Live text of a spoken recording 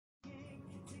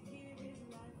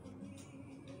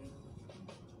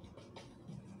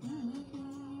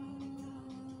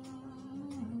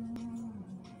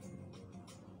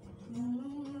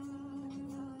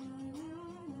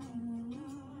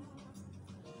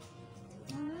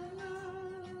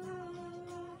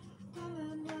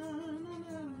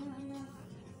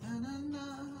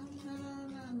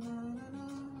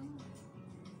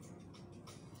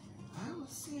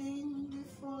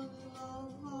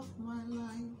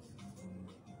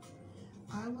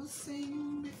will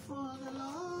sing before the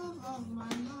love of my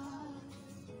life.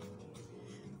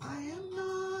 I am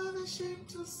not ashamed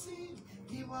to sing.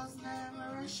 He was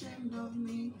never ashamed of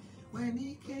me when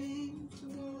he came to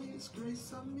know his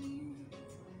grace on me.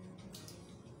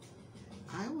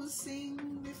 I will sing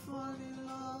before the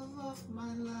love of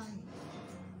my life.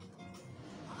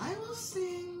 I will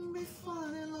sing before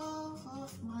the love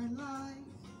of my life.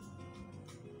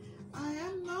 I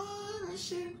am not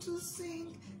ashamed to sing.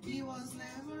 He was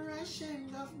never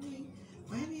ashamed of me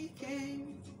when he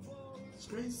came to his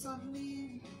grace on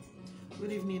me.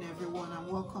 Good evening, everyone,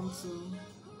 and welcome to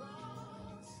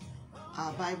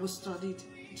our Bible study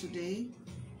today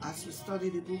as we study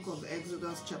the book of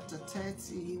Exodus chapter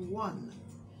 31.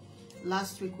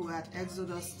 Last week we were at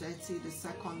Exodus 30, the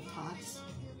second part,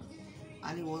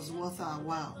 and it was worth our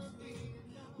while.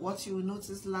 What you will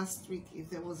notice last week, if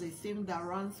there was a theme that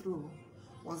ran through,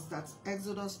 was that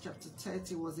Exodus chapter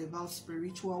 30 was about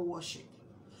spiritual worship,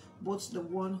 both the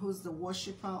one who's the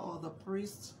worshiper or the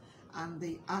priest and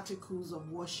the articles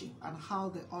of worship and how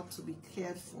they ought to be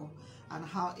cared for and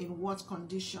how in what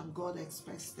condition God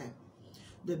expects them.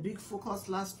 The big focus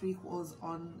last week was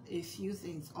on a few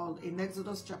things. In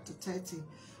Exodus chapter 30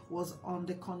 was on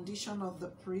the condition of the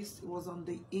priest. It was on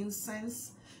the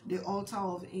incense, the altar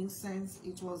of incense.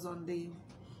 It was on the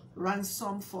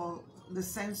ransom for the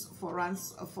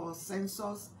for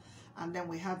censers, and then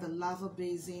we had the lava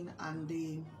basin, and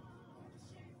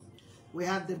we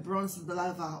had the bronze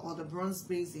laver or the bronze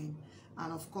basin,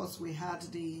 and of course we had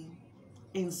the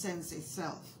incense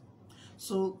itself.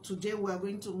 So today we are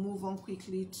going to move on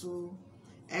quickly to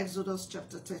Exodus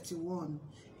chapter 31.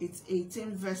 It's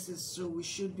 18 verses, so we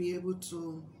should be able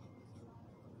to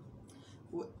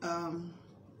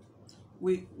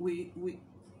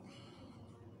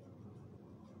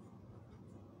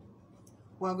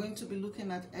we're going to be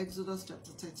looking at Exodus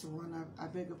chapter 31. I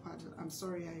beg your pardon. I'm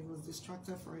sorry, I was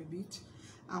distracted for a bit.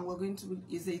 And we're going to be,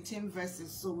 it's 18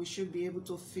 verses, so we should be able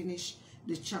to finish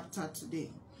the chapter today.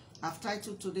 I've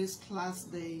titled today's class,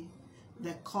 the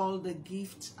call, the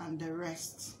gift, and the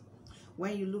rest.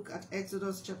 When you look at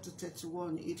Exodus chapter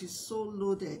 31, it is so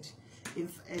loaded,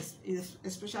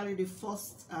 especially the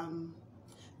first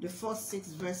 6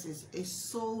 verses is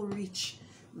so rich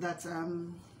that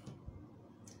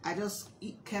I just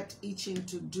kept itching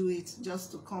to do it,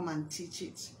 just to come and teach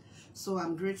it. So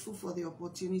I'm grateful for the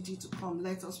opportunity to come.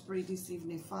 Let us pray this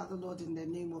evening. Father, Lord, in the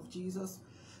name of Jesus,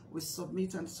 we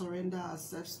submit and surrender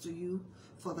ourselves to you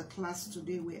for the class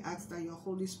today. We ask that your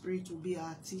Holy Spirit will be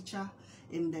our teacher.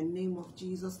 In the name of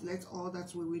Jesus, let all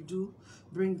that we will do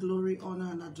bring glory,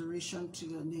 honor, and adoration to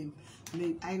your name.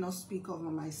 May I not speak of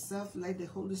myself. Let the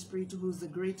Holy Spirit, who is the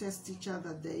greatest teacher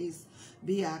that there is,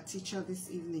 be our teacher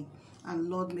this evening.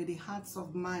 And Lord, may the hearts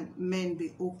of men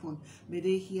be open. May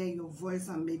they hear your voice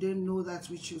and may they know that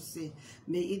which you say.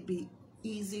 May it be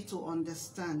easy to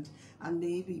understand and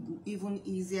may it be even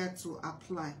easier to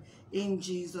apply. In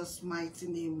Jesus' mighty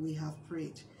name we have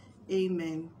prayed.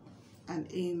 Amen and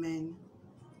amen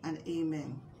and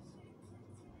amen.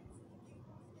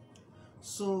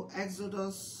 So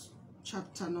Exodus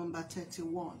chapter number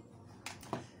 31.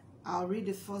 I'll read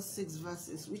the first 6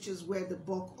 verses, which is where the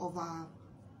bulk of our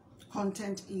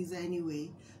content is anyway,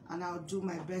 and I'll do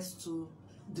my best to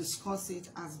discuss it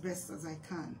as best as I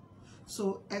can.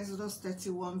 So Exodus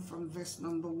 31 from verse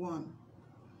number 1.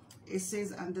 It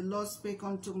says, "And the Lord spake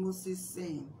unto Moses,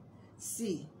 saying,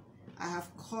 See, I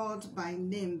have called by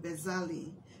name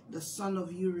Bezalel, the son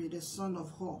of Uri, the son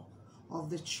of Hur, of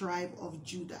the tribe of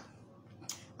Judah.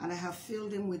 And I have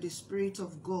filled him with the Spirit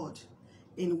of God,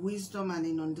 in wisdom and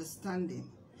in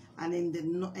understanding, and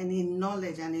in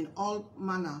knowledge and in all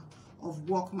manner of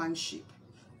workmanship,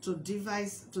 to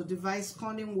devise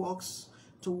cunning works,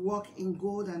 to work in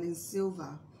gold and in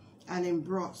silver, and in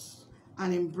brass,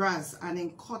 and in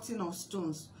cutting of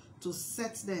stones, to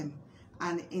set them,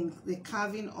 and in the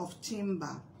carving of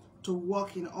timber, to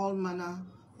work in all manner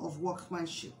of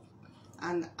workmanship.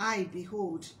 And I,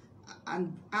 behold, I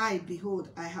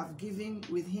have given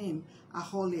with him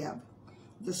Aholiab,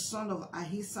 the son of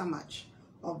Ahisamach,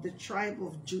 of the tribe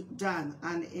of Dan,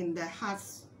 and in the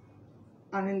hearts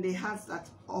that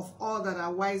of all that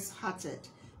are wise-hearted,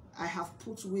 I have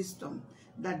put wisdom,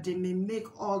 that they may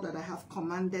make all that I have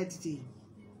commanded thee."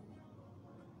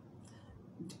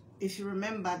 If you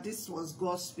remember, this was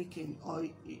God speaking, or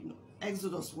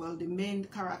Exodus, well, the main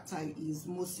character is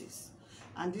Moses.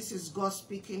 And this is God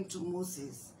speaking to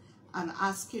Moses and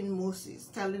asking Moses,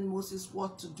 telling Moses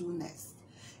what to do next.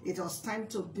 It was time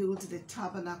to build the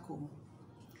tabernacle,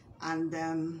 and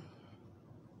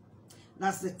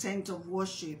that's the tent of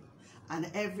worship and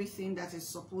everything that is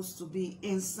supposed to be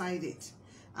inside it.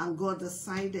 and God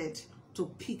decided to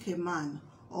pick a man,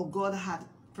 or God had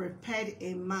prepared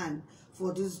a man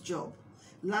for this job.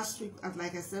 Last week,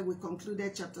 like I said, we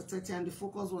concluded chapter 30, and the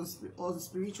focus was on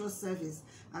spiritual service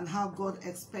and how God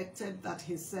expected that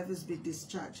his service be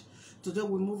discharged. Today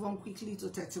we move on quickly to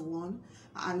 31,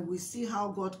 and we see how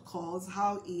God calls,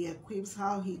 how he equips,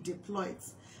 how he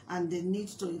deploys, and the need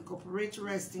to incorporate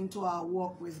rest into our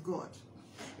walk with God.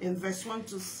 In verse 1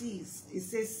 to 6, it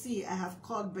says, "See, I have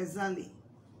called Bezalel."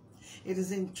 It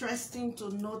is interesting to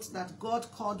note that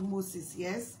God called Moses,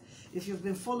 yes? If you've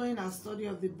been following our study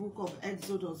of the book of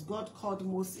Exodus, God called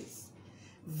Moses.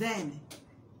 Then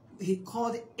he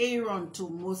called Aaron to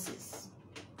Moses.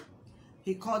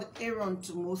 He called Aaron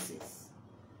to Moses.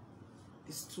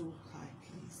 It's too high,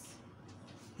 please.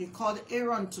 He called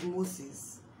Aaron to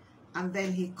Moses. And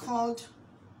then he called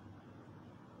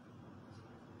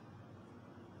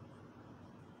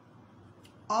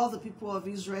all the people of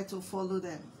Israel to follow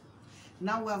them.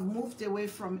 Now we have moved away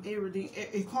from Aaron.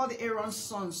 He called Aaron's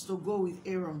sons to go with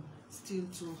Aaron. Still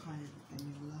too high,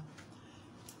 Anila.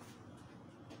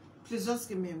 Please just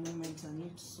give me a moment. I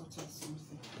need to sort out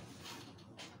something.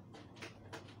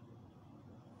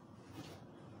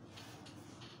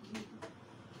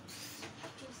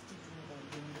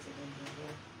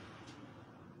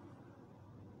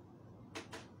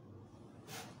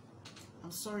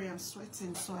 I'm sorry, I'm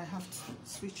sweating, so I have to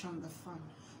switch on the fan.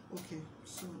 Okay,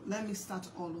 so let me start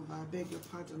all over. I beg your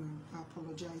pardon, I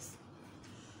apologize.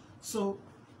 So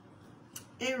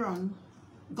Aaron,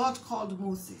 God called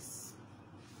Moses,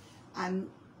 and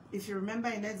if you remember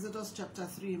in Exodus chapter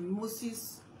 3,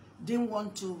 Moses didn't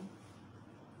want to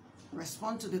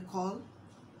respond to the call.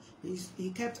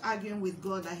 He kept arguing with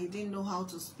God that he didn't know how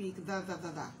to speak,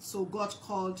 so God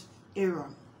called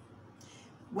Aaron.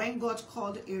 When God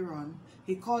called Aaron,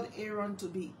 he called Aaron to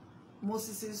be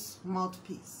Moses'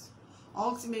 mouthpiece.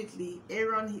 Ultimately,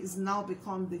 Aaron is now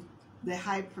become the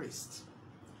high priest.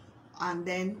 And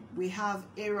then we have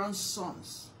Aaron's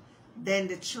sons, then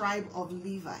the tribe of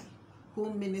Levi,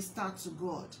 who minister to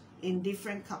God in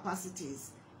different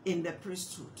capacities in the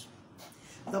priesthood.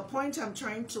 The point I'm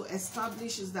trying to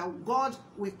establish is that God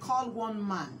will call one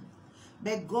man,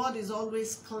 but God is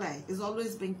always clear. It's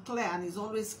always been clear, and is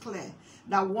always clear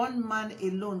that one man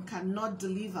alone cannot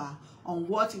deliver on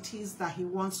what it is that he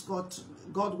wants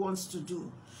God wants to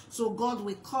do. So God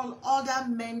will call other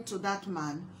men to that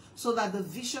man, so that the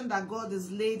vision that God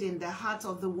has laid in the heart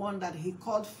of the one that he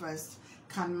called first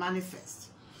can manifest.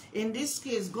 In this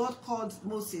case, God called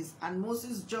Moses, and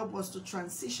Moses' job was to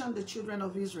transition the children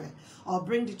of Israel, or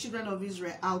bring the children of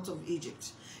Israel out of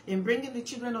Egypt. In bringing the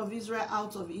children of Israel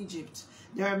out of Egypt,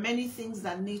 there are many things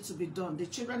that need to be done. The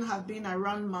children have been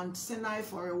around Mount Sinai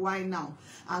for a while now,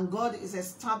 and God is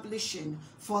establishing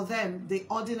for them the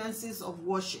ordinances of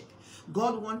worship.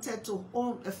 God wanted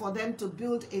for them to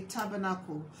build a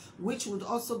tabernacle, which would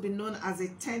also be known as a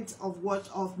tent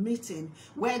of meeting,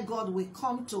 where God will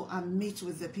come to and meet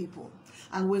with the people.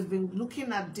 And we've been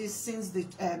looking at this since the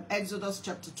Exodus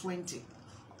chapter 20.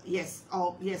 Yes,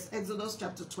 Exodus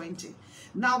chapter 20.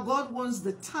 Now God wants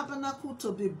the tabernacle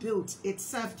to be built,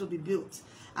 itself to be built.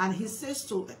 And he says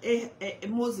to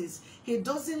Moses, he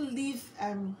doesn't leave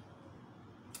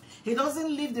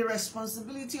the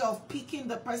responsibility of picking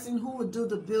the person who would do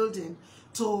the building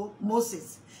to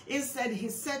Moses. Instead, he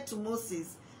said to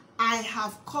Moses, I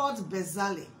have called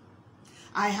Bezalel.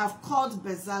 I have called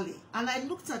Bezalel. And I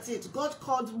looked at it. God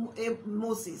called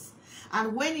Moses.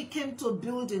 And when it came to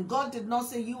building, God did not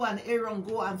say, you and Aaron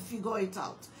go and figure it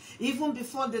out. Even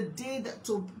before the day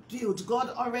to build, God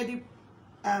already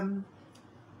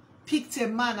picked a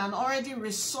man and already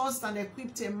resourced and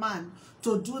equipped a man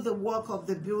to do the work of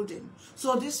the building.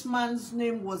 So this man's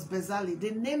name was Bezalel.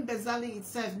 The name Bezalel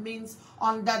itself means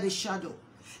under the shadow.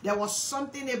 There was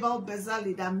something about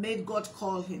Bezalel that made God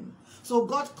call him. So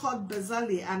God called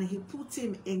Bezalel and he put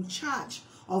him in charge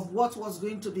of what was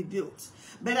going to be built.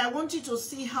 But I want you to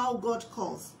see how God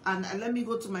calls. And let me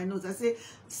go to my notes. I say,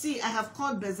 see, I have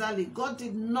called Bezalel. God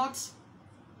did not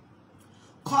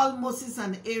call Moses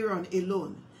and Aaron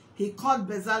alone. He called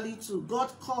Bezalel too.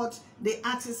 God called the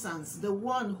artisans, the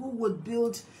one who would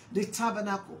build the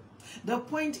tabernacle. The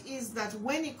point is that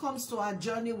when it comes to our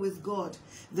journey with God,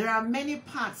 there are many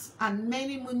parts and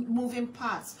many moving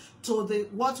parts to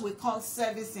what we call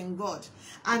service in God.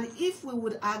 And if we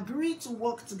would agree to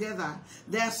work together,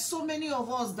 there are so many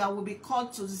of us that will be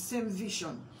called to the same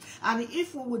vision. And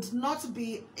if we would not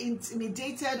be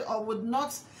intimidated or would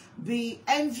not be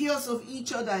envious of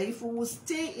each other, if we will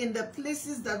stay in the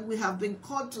places that we have been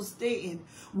called to stay in,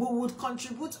 we would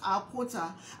contribute our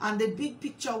quota and the big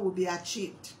picture will be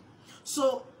achieved.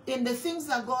 So in the things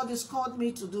that God has called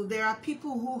me to do, there are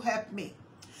people who help me.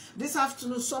 This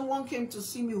afternoon, someone came to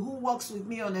see me who works with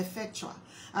me on Effectua.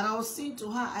 And I was saying to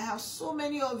her, I have so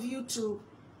many of you to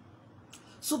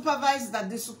supervise that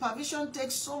the supervision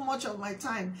takes so much of my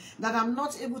time that I'm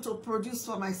not able to produce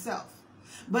for myself.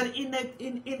 But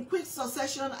in quick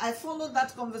succession, I followed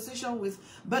that conversation with,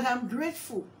 but I'm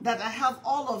grateful that I have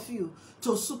all of you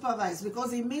to supervise,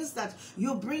 because it means that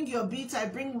you bring your bit, I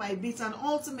bring my bit, and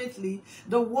ultimately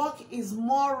the work is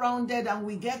more rounded and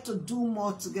we get to do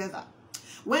more together.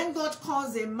 When God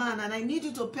calls a man, and I need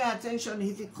you to pay attention,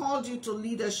 if he called you to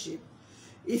leadership,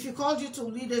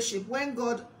 when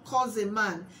God calls a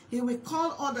man, he will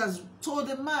call others to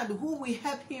the man who will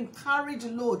help him carry the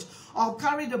load or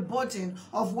carry the burden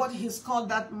of what he's called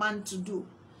that man to do.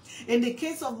 In the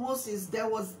case of Moses, there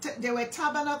were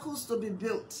tabernacles to be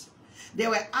built. There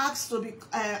were arks of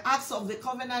the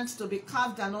covenant to be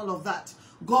carved and all of that.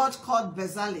 God called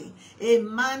Bezalel, a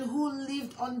man who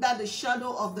lived under the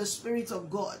shadow of the Spirit of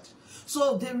God.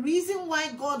 So the reason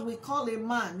why God will call a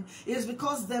man is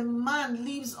because the man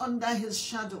lives under his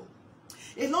shadow.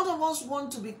 A lot of us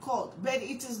want to be called, but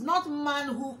it is not man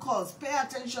who calls. Pay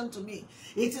attention to me.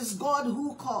 It is God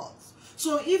who calls.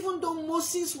 So even though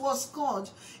Moses was called,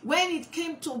 when it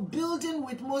came to building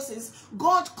with Moses,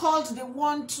 God called the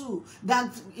one too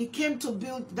that he came to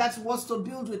build, that was to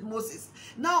build with Moses.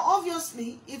 Now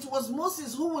obviously it was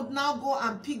Moses who would now go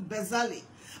and pick Bezalel.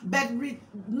 But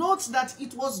note that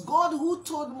it was God who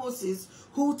told Moses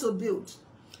who to build,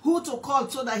 who to call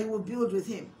so that he would build with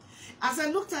him. As I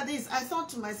looked at this, I thought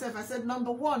to myself, I said,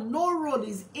 number one, no role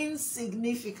is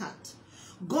insignificant.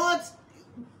 God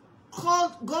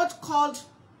called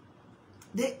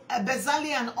the Bezalel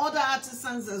and other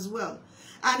artisans as well.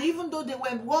 And even though they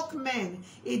were workmen,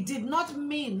 it did not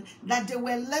mean that they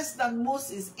were less than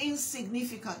Moses,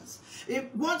 insignificant.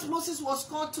 What Moses was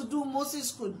called to do,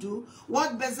 Moses could do.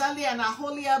 What Bezalel and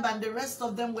Aholiab and the rest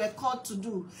of them were called to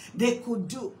do, they could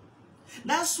do.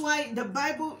 That's why the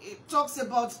Bible talks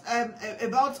about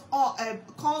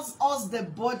calls us the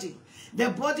body. The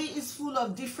body is full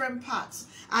of different parts.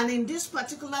 And in this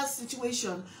particular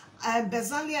situation,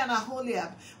 Bezalel and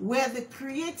Aholiab were the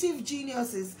creative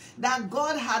geniuses that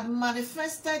God had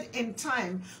manifested in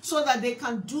time so that they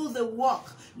can do the work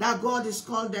that God has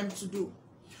called them to do.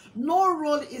 No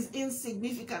role is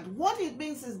insignificant. What it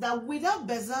means is that without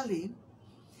Bezalel,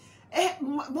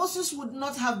 Moses would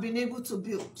not have been able to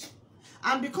build.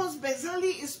 And because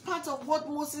Bezalel is part of what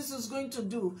Moses is going to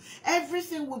do,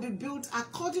 everything will be built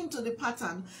according to the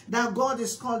pattern that God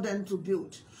has called them to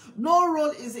build. No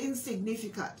role is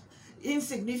insignificant.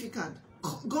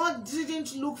 God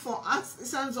didn't look for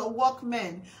artisans or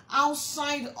workmen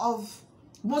outside of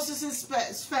Moses'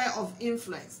 sphere of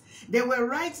influence. They were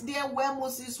right there where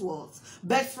Moses was.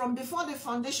 But from before the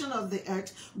foundation of the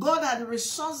earth, God had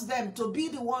resourced them to be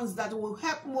the ones that will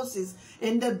help Moses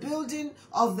in the building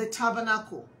of the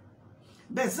tabernacle.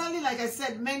 Bezalel, like I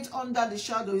said, meant under the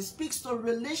shadow. It speaks to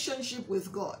relationship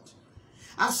with God.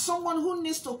 As someone who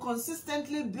needs to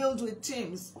consistently build with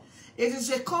teams, it is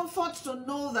a comfort to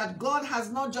know that God has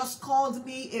not just called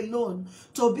me alone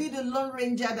to be the Lone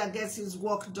Ranger that gets his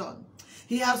work done.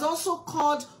 He has also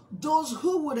called those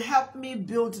who would help me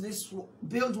build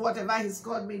whatever he's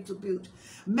called me to build.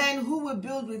 Men who will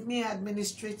build with me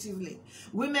administratively.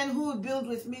 Women who will build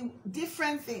with me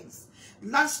different things.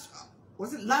 Last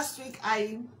week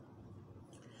I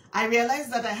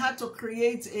realized that I had to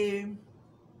create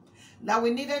we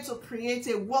needed to create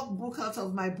a workbook out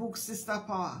of my book, Sister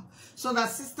Power, so that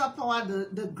Sister Power,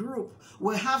 the group,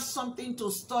 will have something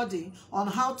to study on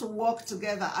how to work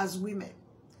together as women.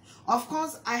 Of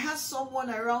course, I had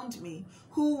someone around me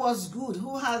who was good,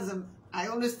 who has, I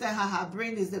always tell her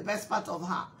brain is the best part of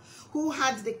her, who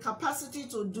had the capacity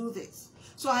to do this.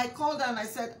 So I called her and I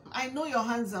said, I know your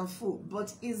hands are full,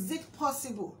 but is it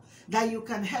possible that you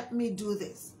can help me do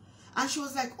this? And she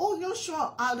was like, oh, you're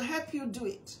sure, I'll help you do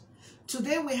it.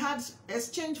 Today we had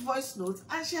exchanged voice notes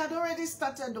and she had already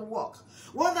started the work.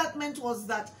 What that meant was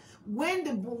that when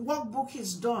the workbook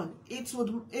is done, it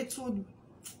would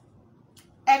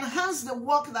enhance the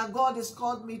work that God has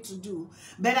called me to do.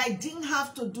 But I didn't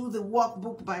have to do the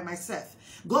workbook by myself.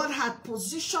 God had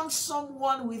positioned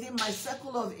someone within my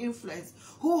circle of influence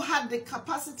who had the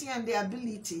capacity and the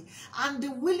ability and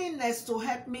the willingness to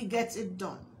help me get it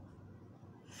done.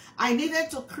 I needed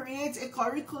to create a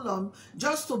curriculum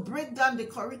just to break down the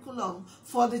curriculum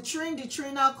for the Train the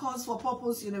Trainer course for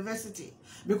Purpose University.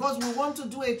 Because we want to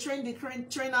do a Train the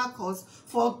Trainer course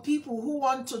for people who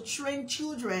want to train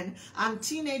children and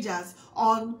teenagers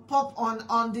on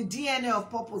the DNA of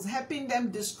purpose, helping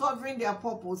them discovering their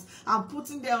purpose and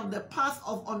putting them on the path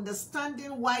of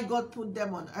understanding why God put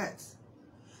them on earth.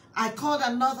 I called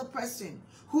another person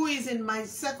who is in my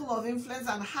circle of influence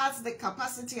and has the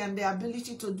capacity and the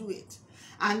ability to do it.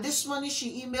 And this morning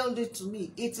she emailed it to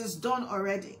me. It is done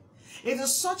already. It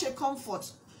is such a comfort,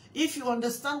 if you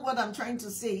understand what I'm trying to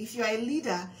say, if you are a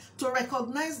leader, to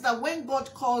recognize that when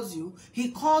God calls you,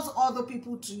 he calls other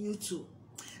people to you too.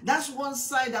 That's one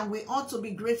side, and we ought to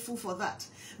be grateful for that.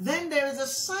 Then there is a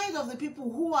side of the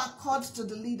people who are called to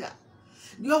the leader.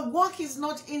 Your work is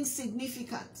not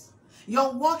insignificant.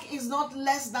 Your work is not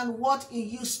less than what it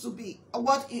used to be, or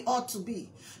what it ought to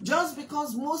be. Just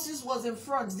because Moses was in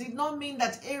front did not mean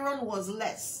that Aaron was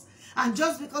less. And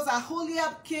just because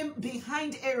Aholiab came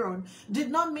behind Aaron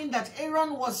did not mean that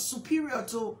Aaron was superior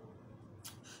to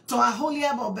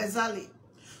Aholiab or Bezalel.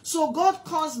 So God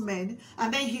calls men,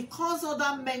 and then he calls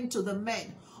other men to the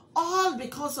men, all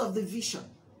because of the vision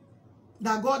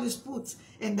that God has put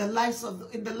in the life of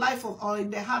or in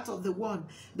the heart of the one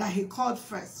that he called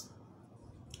first.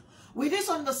 With this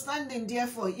understanding,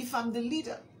 therefore, if I'm the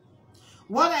leader,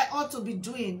 what I ought to be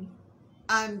doing,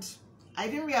 and I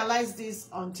didn't realize this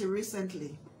until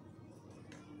recently,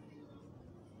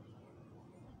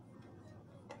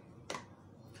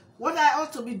 what I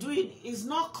ought to be doing is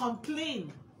not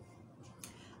complain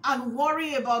and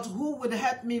worry about who would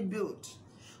help me build.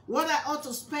 What I ought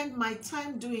to spend my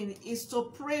time doing is to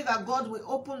pray that God will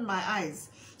open my eyes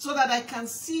so that I can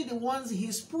see the ones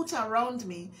he's put around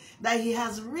me, that he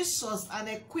has resourced and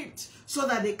equipped so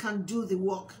that they can do the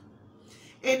work.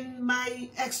 In my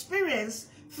experience,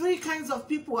 3 kinds of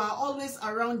people are always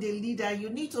around a leader. You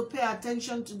need to pay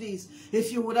attention to this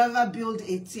if you would ever build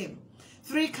a team.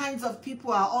 3 kinds of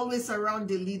people are always around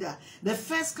the leader. The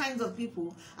first kinds of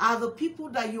people are the people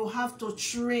that you have to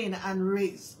train and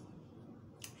raise.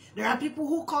 There are people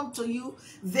who come to you,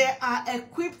 they are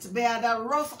equipped, they are the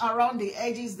rough around the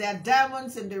edges, they are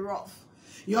diamonds in the rough.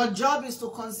 Your job is to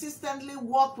consistently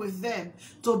work with them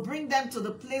to bring them to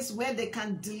the place where they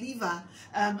can deliver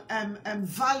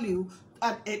value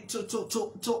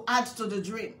to add to the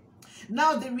dream.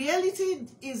 Now, the reality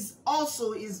is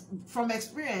also, from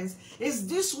experience, is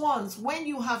these ones, when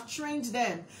you have trained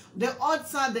them, the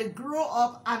odds are they grow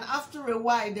up, and after a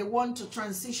while, they want to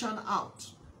transition out.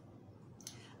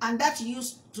 And that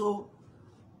used to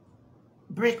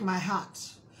break my heart,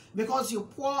 because you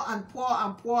pour and pour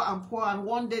and pour and pour, and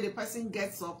one day the person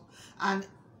gets up, and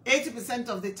 80%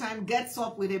 of the time gets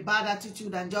up with a bad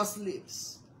attitude and just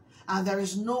leaves. And there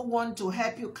is no one to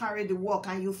help you carry the work,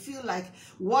 and you feel like,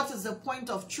 what is the point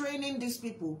of training these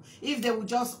people if they would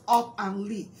just up and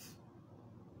leave?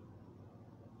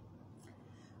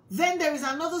 Then there is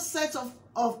another set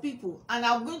of people, and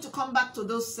I'm going to come back to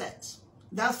those sets.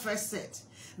 That first set.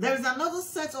 There is another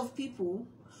set of people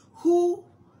who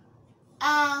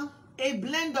are a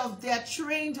blend of they are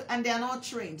trained and they are not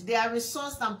trained. They are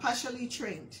resourced and partially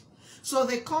trained. So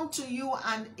they come to you,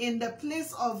 and in the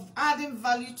place of adding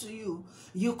value to you,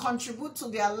 you contribute to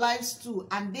their lives too,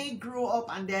 and they grow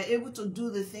up and they are able to do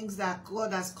the things that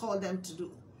God has called them to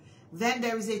do. Then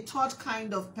there is a third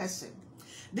kind of person.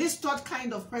 This third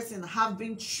kind of person have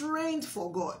been trained for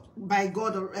God, by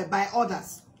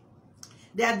others.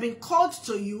 They have been called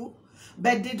to you,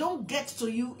 but they don't get to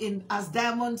you as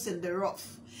diamonds in the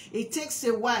rough. It takes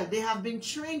a while. They have been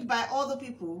trained by other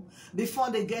people before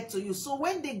they get to you. So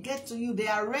when they get to you, they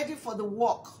are ready for the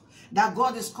work that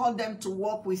God has called them to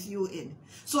work with you in.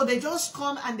 So they just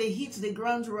come and they hit the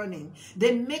ground running.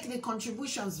 They make the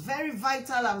contributions, very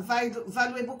vital and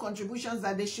valuable contributions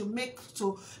that they should make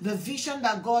to the vision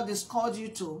that God has called you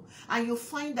to. And you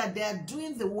find that they are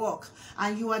doing the work,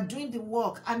 and you are doing the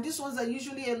work. And these ones are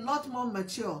usually a lot more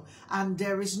mature, and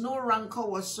there is no rancor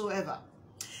whatsoever.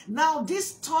 Now,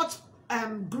 this third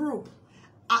group,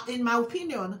 in my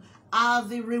opinion, are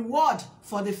the reward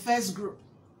for the first group.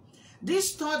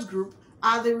 This third group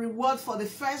are the reward for the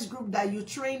first group that you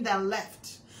trained and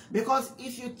left. Because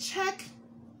if you check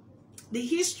the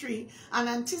history and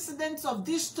antecedents of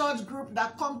this third group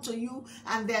that come to you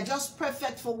and they're just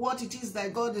perfect for what it is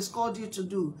that God has called you to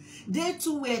do, they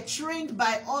too were trained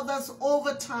by others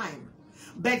over time.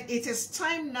 But it is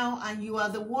time now, and you are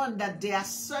the one that they are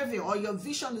serving, or your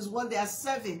vision is what they are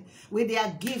serving with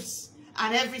their gifts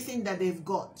and everything that they've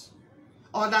got,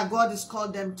 or that God has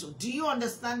called them to. Do you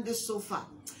understand this so far?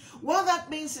 What that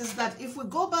means is that if we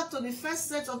go back to the first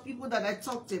set of people that I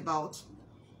talked about,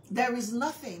 there is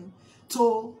nothing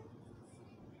to,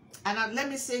 and let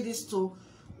me say this to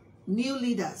new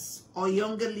leaders or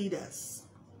younger leaders,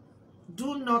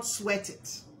 do not sweat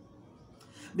it.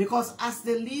 Because as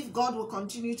they leave, God will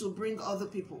continue to bring other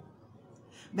people.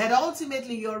 But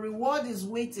ultimately, your reward is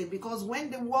waiting, because when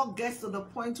the work gets to the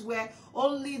point where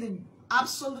only the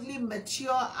absolutely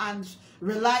mature and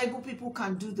reliable people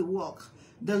can do the work,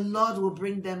 the Lord will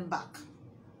bring them back.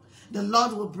 The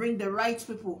Lord will bring the right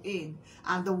people in,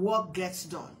 and the work gets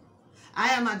done. I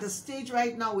am at the stage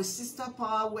right now with Sister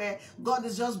Power where God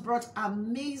has just brought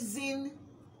amazing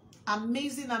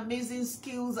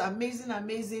skills,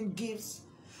 amazing gifts,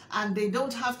 and they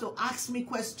don't have to ask me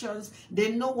questions.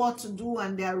 They know what to do,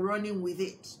 and they are running with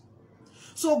it.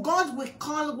 So God will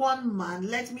call one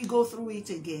man, let me go through it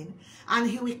again, and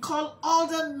he will call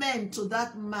other men to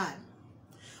that man.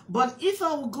 But if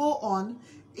I will go on,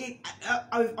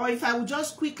 or if I will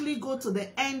just quickly go to the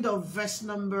end of verse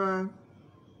number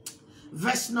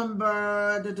 6.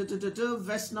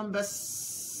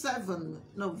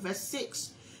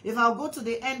 If I'll go to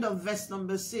the end of verse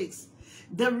number 6,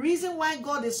 the reason why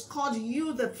God has called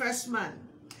you the first man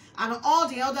and all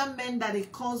the other men that he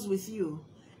calls with you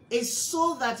is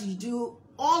so that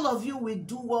all of you will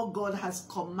do what God has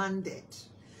commanded.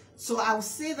 So I'll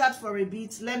say that for a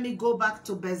bit. Let me go back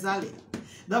to Bezalel.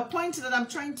 The point that I'm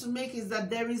trying to make is that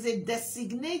there is a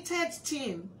designated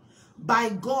team by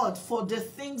God for the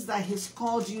things that he's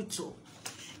called you to.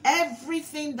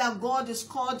 Everything that God has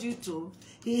called you to,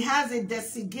 he has a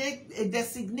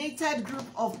designated group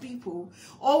of people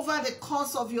over the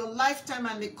course of your lifetime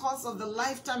and the course of the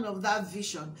lifetime of that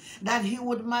vision that he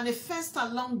would manifest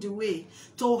along the way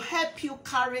to help you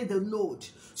carry the load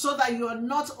so that you are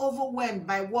not overwhelmed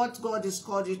by what God has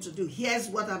called you to do. Here's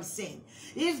what I'm saying.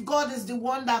 If God is the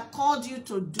one that called you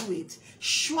to do it,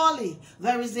 surely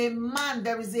there is a man,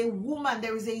 there is a woman,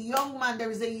 there is a young man, there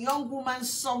is a young woman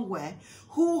somewhere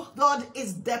who God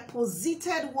is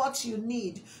deposited what you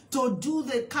need to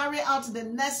carry out the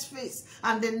next phase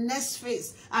and the next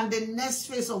phase and the next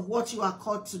phase of what you are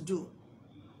called to do.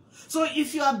 So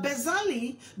if you are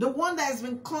Bezalel, the one that has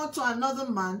been called to another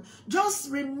man, just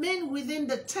remain within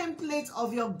the template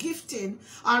of your gifting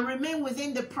and remain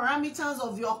within the parameters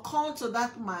of your call to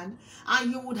that man,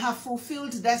 and you would have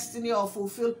fulfilled destiny or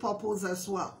fulfilled purpose as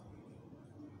well.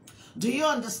 Do you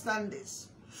understand this?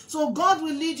 So God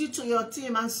will lead you to your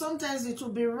team, and sometimes it will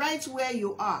be right where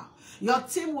you are. Your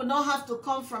team will not have to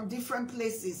come from different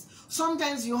places.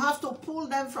 Sometimes you have to pull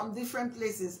them from different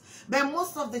places. But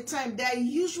most of the time, they're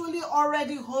usually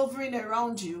already hovering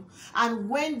around you. And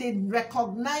when they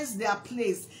recognize their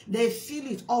place, they feel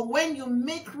it. Or when you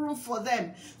make room for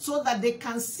them so that they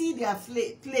can see their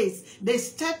place, they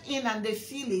step in and they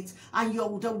feel it. And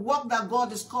the work that God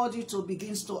has called you to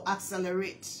begins to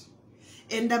accelerate.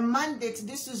 In the mandate,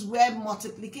 this is where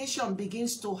multiplication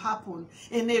begins to happen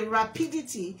in a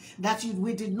rapidity that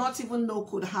we did not even know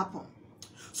could happen.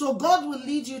 So God will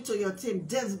lead you to your team.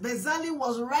 Bezalel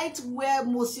was right where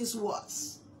Moses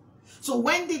was. So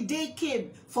when the day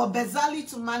came for Bezalel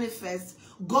to manifest,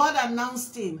 God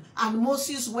announced him and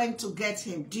Moses went to get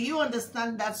him. Do you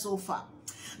understand that so far?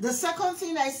 The second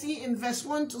thing I see in verse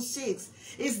 1 to 6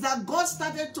 is that God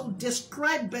started to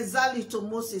describe Bezalel to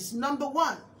Moses. Number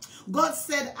one, God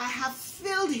said, I have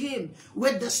filled him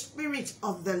with the Spirit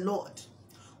of the Lord.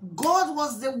 God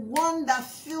was the one that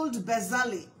filled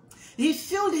Bezalel. He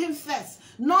filled him first,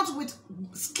 not with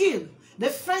skill. The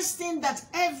first thing that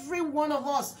every one of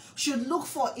us should look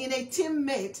for in a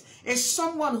teammate is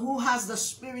someone who has the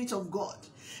Spirit of God.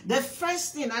 The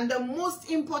first thing and the most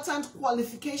important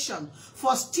qualification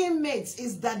for teammates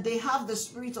is that they have the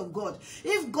Spirit of God.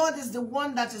 If God is the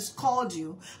one that has called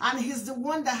you and he's the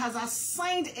one that has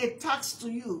assigned a task to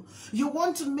you, you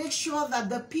want to make sure that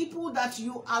the people that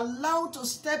you allow to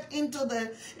step into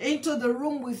the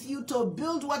room with you to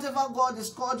build whatever God has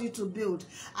called you to build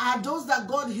are those that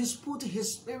God has put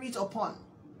his Spirit upon.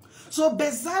 So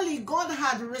Bezalel, God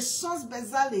had resourced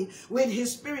Bezalel with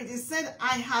his Spirit. He said,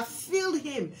 I have filled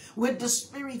him with the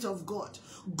Spirit of God.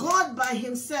 God by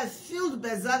himself filled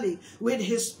Bezalel with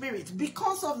his Spirit.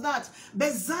 Because of that,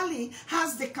 Bezalel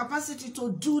has the capacity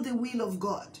to do the will of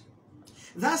God.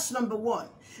 That's number one.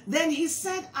 Then he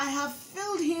said, I have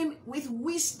filled him with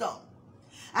wisdom.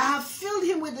 I have filled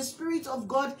him with the Spirit of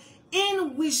God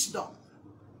in wisdom,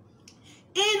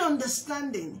 in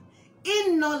understanding,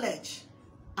 in knowledge,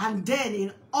 and then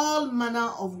in all manner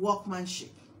of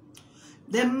workmanship.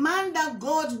 The man that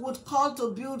God would call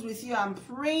to build with you, I'm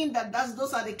praying that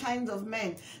those are the kinds of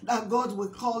men that God will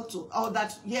call to, or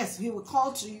that, yes, he will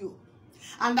call to you.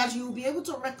 and that you will be able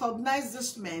to recognize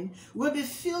these men will be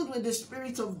filled with the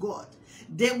Spirit of God.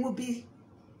 They will be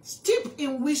steeped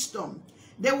in wisdom.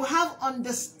 They will have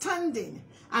understanding,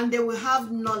 and they will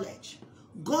have knowledge.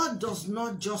 God does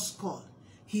not just call.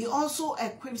 He also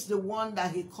equips the one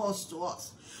that he calls to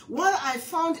us. What I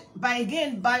found,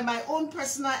 by my own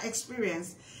personal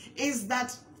experience, is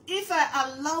that if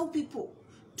I allow people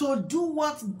to do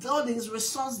what God has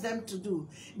resourced them to do,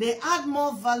 they add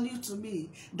more value to me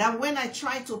than when I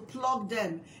try to plug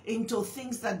them into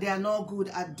things that they are not good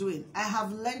at doing. I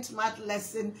have learned that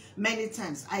lesson many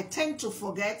times. I tend to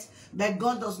forget, but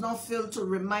God does not fail to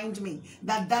remind me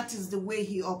that that is the way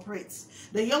he operates.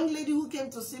 The young lady who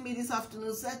came to see me this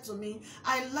afternoon said to me,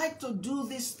 I like to do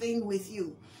this thing with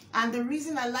you. And the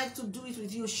reason I like to do it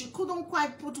with you, she couldn't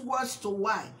quite put words to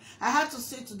why. I had to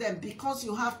say to them, because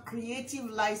you have creative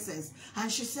license.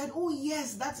 And she said, oh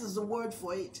yes, that is the word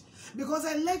for it. Because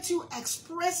I let you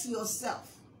express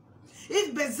yourself.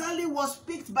 If Bezalel was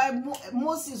picked by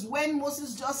Moses when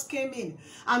Moses just came in,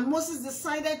 and Moses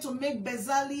decided to make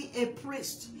Bezalel a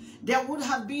priest, there would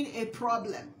have been a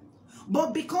problem.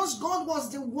 But because God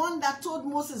was the one that told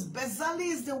Moses, Bezalel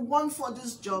is the one for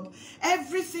this job,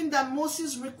 everything that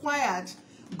Moses required,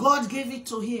 God gave it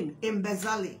to him in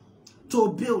Bezalel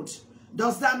to build.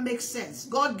 Does that make sense?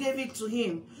 God gave it to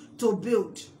him to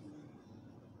build.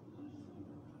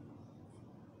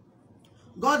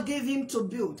 God gave him to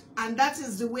build. And that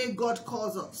is the way God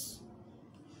calls us.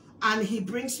 And he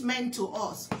brings men to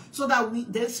us so that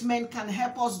these men can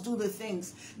help us do the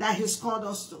things that he's called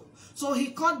us to. So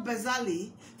he called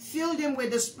Bezalel, filled him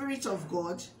with the Spirit of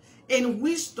God, in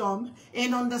wisdom,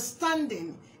 in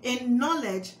understanding, in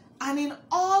knowledge, and in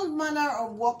all manner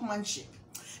of workmanship.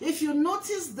 If you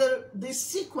notice the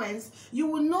sequence, you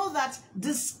will know that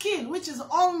the skill, which is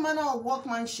all manner of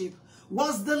workmanship,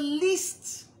 was the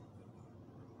least.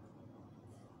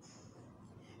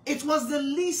 It was the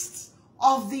least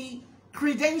of the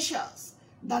credentials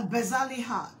that Bezalel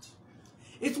had.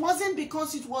 It wasn't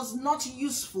because it was not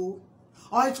useful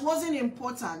or it wasn't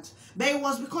important, but it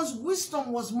was because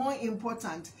wisdom was more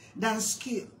important than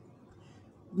skill.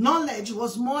 Knowledge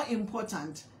was more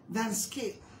important than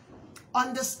skill.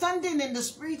 Understanding in the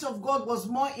Spirit of God was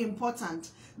more important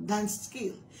than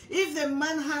skill. If the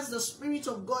man has the Spirit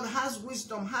of God, has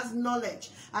wisdom, has knowledge,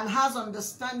 and has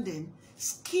understanding,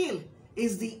 skill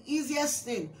is the easiest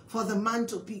thing for the man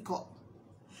to pick up.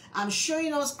 I'm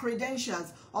showing us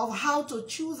credentials of how to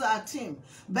choose our team.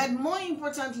 But more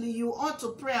importantly, you ought to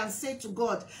pray and say to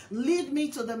God, lead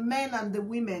me to the men and the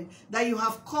women that you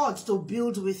have called to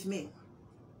build with me.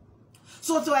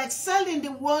 So to excel in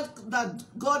the work that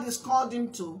God has called him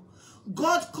to,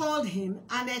 God called him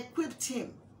and equipped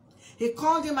him. He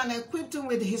called him and equipped him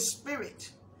with his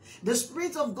Spirit. The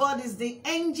Spirit of God is the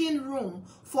engine room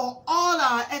for all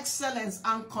our excellence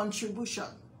and contribution.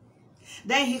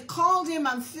 Then he called him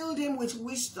and filled him with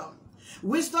wisdom.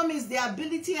 Wisdom is the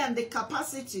ability and the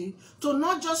capacity to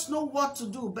not just know what to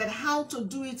do, but how to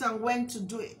do it and when to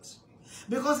do it.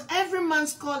 Because every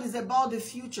man's call is about the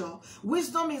future.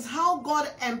 Wisdom is how God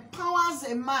empowers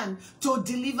a man to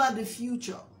deliver the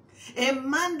future. A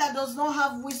man that does not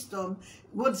have wisdom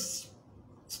would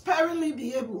sparingly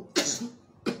be able,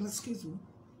 excuse me,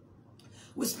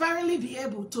 would sparingly be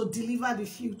able to deliver the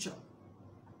future.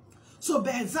 So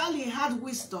Bezalel had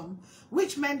wisdom,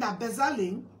 which meant that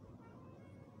Bezalel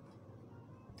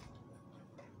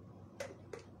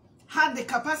had the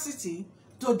capacity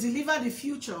to deliver the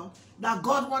future that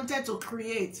God wanted to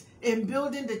create in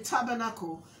building the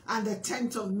tabernacle and the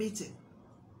tent of meeting.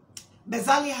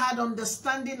 Bezalel had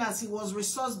understanding as he was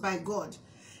resourced by God,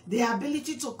 the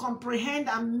ability to comprehend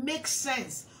and make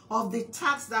sense of the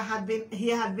tasks that he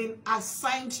had been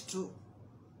assigned to.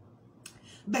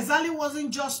 Bezalel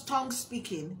wasn't just tongue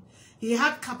speaking. He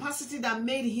had capacity that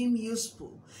made him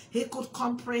useful. He could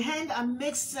comprehend and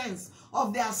make sense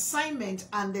of the assignment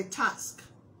and the task.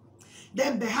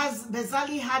 Then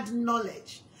Bezalel had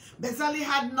knowledge. Bezalel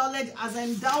had knowledge as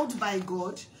endowed by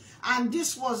God, and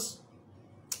it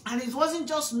wasn't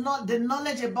just not the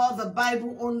knowledge about the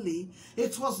Bible only.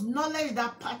 It was knowledge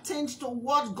that pertained to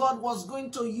what God was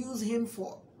going to use him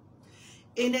for.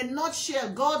 In a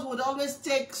nutshell, God would always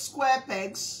take square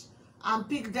pegs and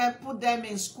put them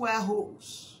in square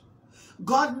holes.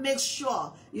 God makes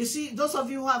sure, you see, those of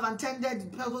you who have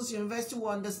attended Purpose University will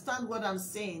understand what I'm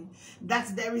saying,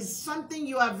 that there is something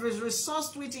you have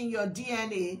resourced with in your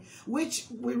DNA, which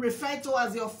we refer to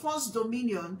as your first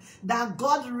dominion, that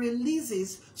God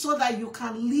releases so that you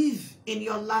can live in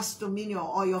your last dominion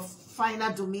or your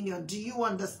final dominion. Do you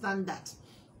understand that?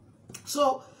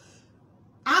 So,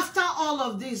 After all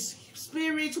of this,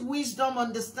 spirit, wisdom,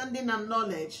 understanding, and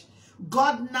knowledge,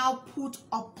 God now put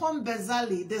upon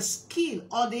Bezalel the skill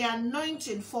or the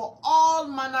anointing for all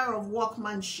manner of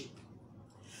workmanship.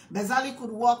 Bezalel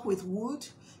could work with wood,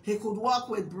 he could work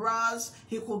with brass,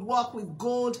 he could work with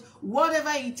gold,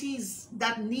 whatever it is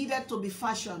that needed to be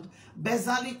fashioned,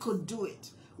 Bezalel could do it.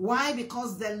 Why?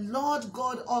 Because the Lord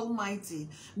God Almighty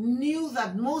knew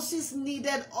that Moses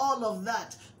needed all of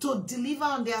that to deliver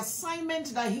on the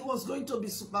assignment that he was going to be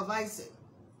supervising.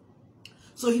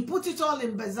 So he put it all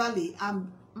in Bezalel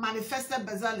and manifested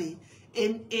Bezalel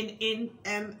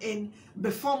in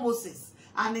before Moses.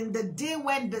 And in the day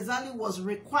when Bezalel was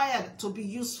required to be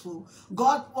useful,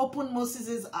 God opened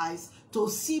Moses' eyes to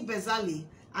see Bezalel,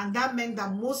 and that meant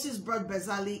that Moses brought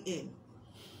Bezalel in.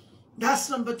 That's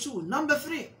number 2. Number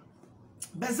 3,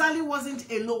 Bezalel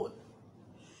wasn't alone.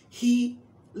 He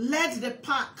led the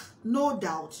pack, no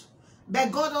doubt,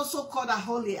 but God also called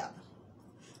Aholiab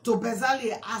to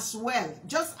Bezalel as well.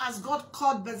 Just as God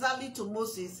called Bezalel to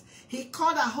Moses, he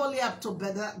called Aholiab to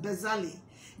Bezalel.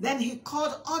 Then he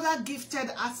called other gifted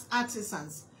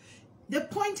artisans. The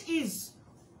point is,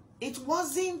 it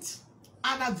wasn't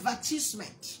an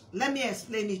advertisement. Let me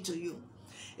explain it to you.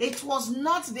 It was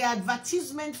not the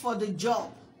advertisement for the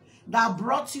job that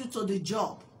brought you to the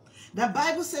job. The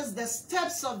Bible says the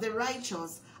steps of the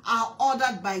righteous are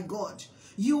ordered by God.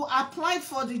 You applied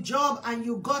for the job and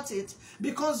you got it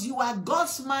because you are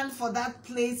God's man for that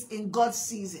place in God's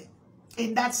season,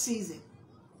 in that season.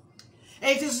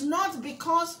 It is not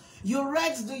because you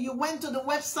went to the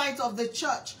website of the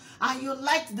church and you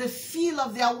liked the feel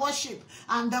of their worship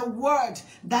and the word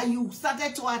that you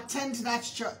started to attend that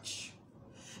church.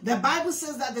 The Bible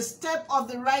says that the step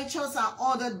of the righteous are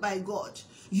ordered by God.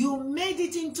 You made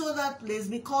it into that place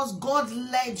because God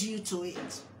led you to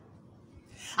it.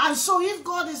 And so if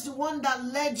God is the one that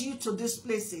led you to these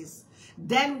places,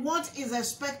 then what is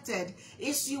expected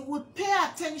is you would pay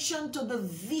attention to the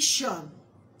vision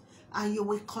and you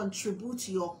will contribute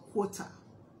your quota.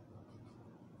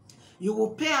 You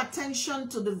will pay attention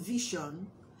to the vision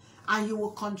and you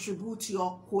will contribute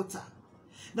your quota.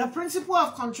 The principle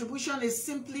of contribution is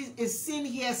seen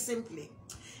here simply.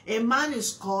 A man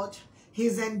is called,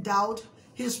 he's endowed,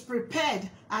 he's prepared,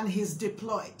 and he's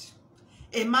deployed.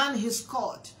 A man is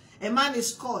called,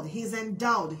 he's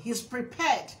endowed, he's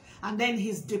prepared, and then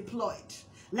he's deployed.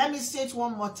 Let me say it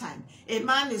one more time. A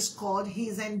man is called,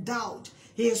 he's endowed,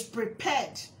 he is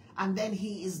prepared, and then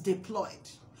he is deployed.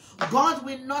 God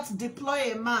will not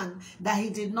deploy a man that he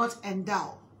did not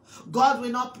endow. God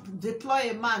will not deploy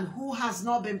a man who has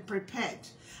not been prepared.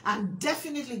 And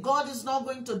definitely God is not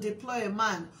going to deploy a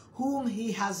man whom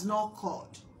he has not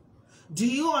called. Do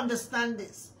you understand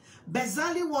this?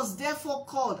 Bezalel was therefore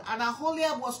called, and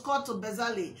Aholiab was called to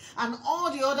Bezalel, and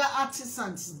all the other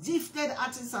artisans, gifted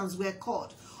artisans, were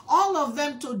called. All of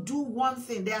them to do one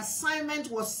thing. The assignment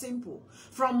was simple.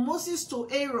 From Moses to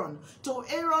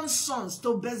Aaron's sons,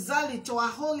 to Bezalel, to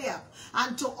Aholiab,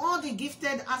 and to all the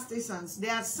gifted artisans, the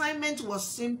assignment was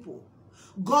simple.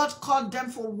 God called them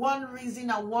for one reason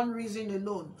and one reason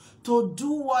alone, to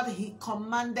do what he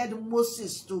commanded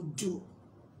Moses to do.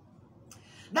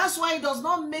 That's why it does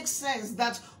not make sense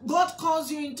that God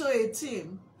calls you into a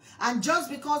team, and just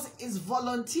because it's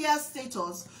volunteer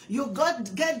status, you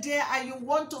get there and you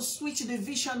want to switch the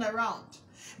vision around.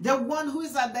 The one who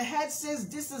is at the head says,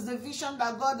 this is the vision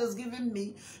that God has given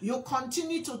me. You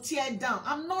continue to tear it down.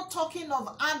 I'm not talking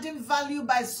of adding value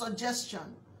by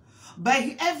suggestion. But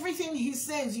everything he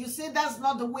says, you say that's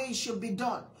not the way it should be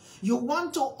done. You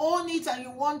want to own it and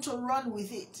you want to run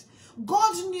with it.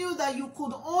 God knew that you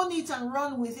could own it and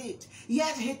run with it.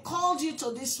 Yet he called you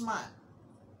to this man.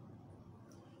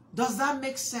 Does that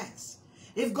make sense?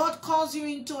 If God calls you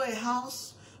into a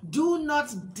house, do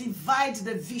not divide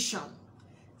the vision.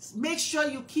 Make sure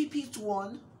you keep it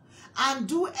one and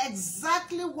do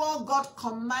exactly what God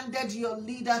commanded your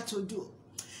leader to do.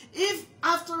 If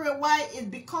after a while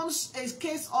it becomes a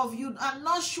case of you are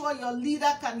not sure your leader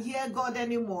can hear God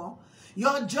anymore,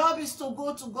 your job is to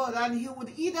go to God, and he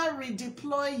would either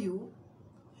redeploy you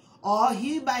or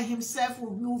he by himself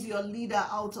will move your leader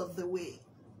out of the way.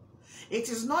 It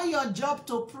is not your job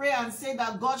to pray and say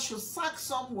that God should sack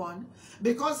someone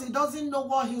because he doesn't know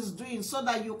what he's doing so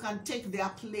that you can take their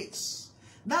place.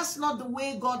 That's not the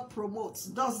way God promotes.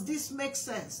 Does this make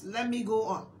sense? Let me go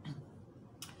on.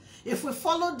 If we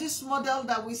follow this model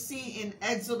that we see in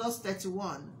Exodus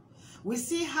 31, we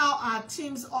see how our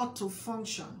teams ought to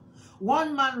function.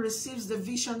 One man receives the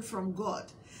vision from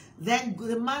God. Then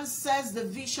the man says the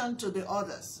vision to the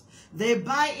others. They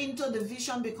buy into the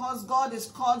vision because God has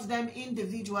called them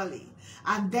individually.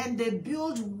 And then they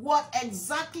build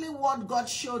exactly what God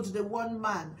showed the one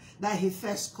man that he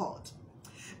first called.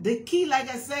 The key, like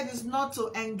I said, is not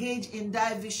to engage in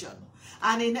division.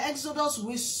 And in Exodus,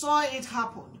 we saw it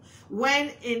happen.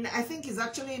 When I think it's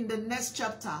actually in the next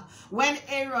chapter, when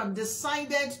Aaron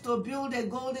decided to build a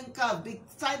golden calf,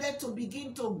 decided to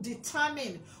begin to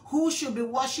determine who should be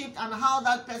worshipped and how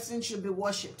that person should be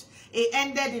worshipped. It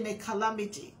ended in a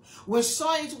calamity. We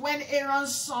saw it when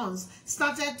Aaron's sons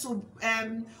started to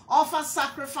offer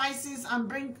sacrifices and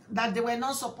bring that they were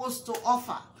not supposed to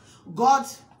offer. God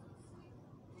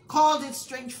called it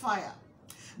strange fire.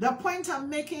 The point I'm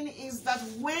making is that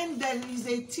when there is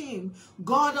a team,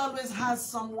 God always has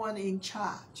someone in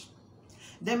charge.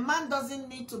 The man doesn't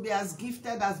need to be as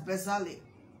gifted as Bezalel.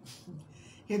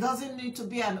 He doesn't need to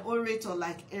be an orator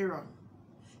like Aaron.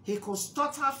 He could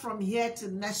stutter from here to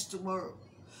next tomorrow.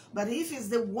 But if he's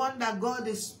the one that God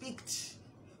has picked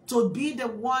to be the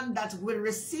one that will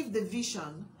receive the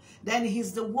vision, then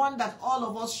he's the one that all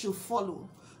of us should follow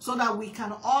so that we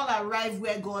can all arrive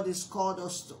where God has called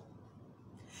us to.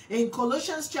 In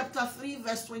Colossians chapter 3,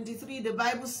 verse 23, the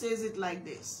Bible says it like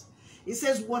this. It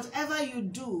says, whatever you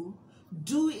do,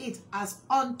 do it as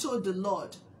unto the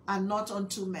Lord and not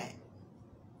unto men.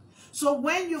 So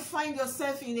when you find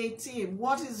yourself in a team,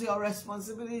 what is your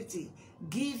responsibility?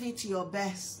 Give it your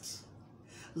best.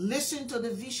 Listen to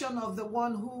the vision of the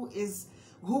one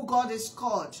who God has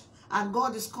called, and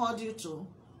God has called you to.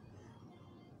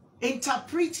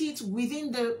 Interpret it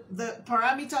within the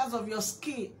parameters of your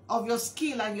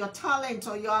skill and your talent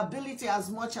or your ability as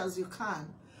much as you can.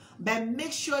 But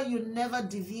make sure you never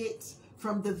deviate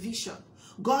from the vision.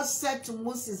 God said to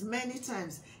Moses many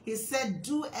times, he said,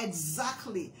 do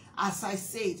exactly as I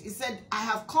said. He said, I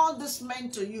have called this men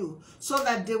to you so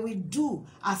that they will do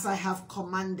as I have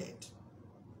commanded.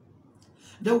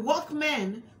 The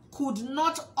workmen could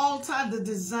not alter the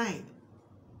design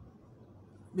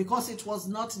because it was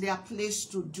not their place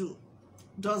to do.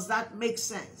 Does that make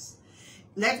sense?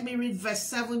 Let me read verse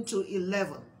 7 to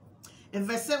 11. In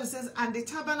verse 7 it says, and the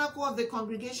tabernacle of the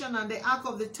congregation and the ark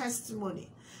of the testimony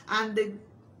and the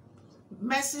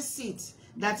mercy seat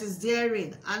that is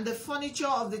therein, and the furniture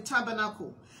of the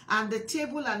tabernacle, and the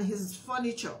table and his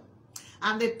furniture,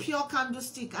 and the pure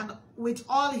candlestick and with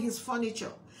all his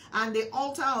furniture, and the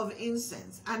altar of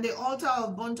incense, and the altar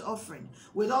of burnt offering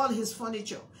with all his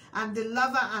furniture, and the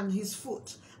laver and his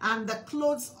foot, and the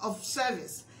clothes of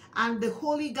service, and the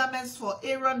holy garments for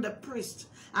Aaron the priest,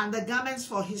 and the garments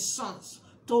for his sons,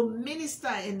 to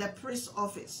minister in the priest's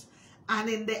office, and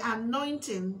in the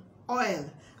anointing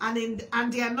oil, and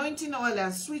the anointing oil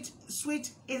and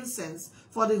sweet incense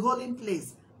for the holy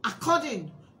place,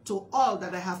 according to all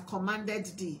that I have commanded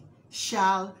thee,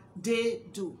 shall they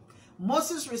do.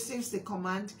 Moses receives the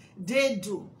command, they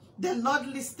do. The Lord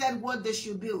listed what they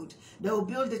should build. They will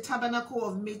build the tabernacle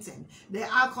of meeting, the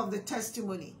ark of the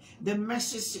testimony, the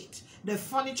mercy seat, the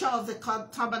furniture of the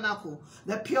tabernacle,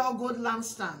 the pure gold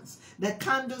lampstands, the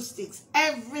candlesticks,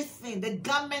 everything, the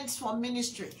garments for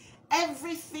ministry,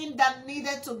 everything that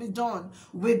needed to be done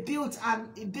will be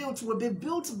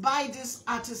built by these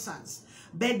artisans.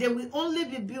 But they will only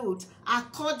be built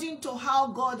according to how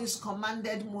God has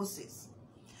commanded Moses.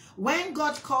 When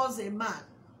God calls a man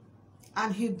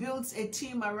and he builds a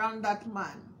team around that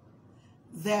man,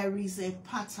 there is a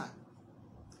pattern.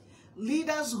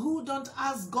 Leaders who don't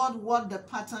ask God what the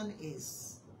pattern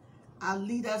is are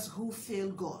leaders who fail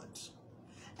God.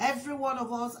 Every one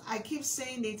of us, I keep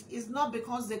saying it, is not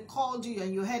because they called you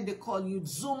and you heard the call, you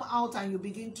zoom out and you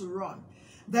begin to run.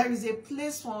 There is a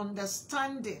place for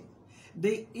understanding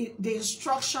the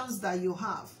instructions that you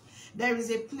have. There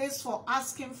is a place for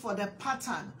asking for the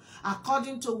pattern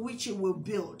according to which you will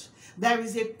build. There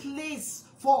is a place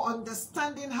for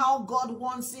understanding how God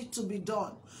wants it to be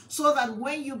done, so that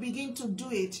when you begin to do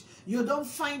it, you don't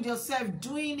find yourself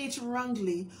doing it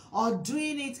wrongly or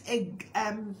doing it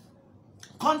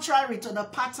contrary to the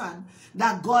pattern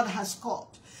that God has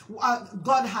called.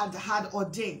 God had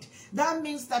ordained. That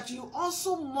means that you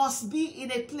also must be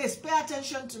in a place, pay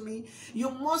attention to me, you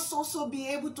must also be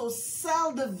able to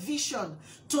sell the vision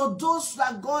to those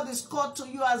that God has called to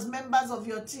you as members of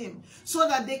your team, so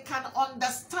that they can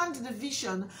understand the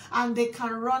vision and they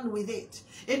can run with it.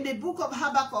 In the book of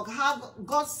Habakkuk,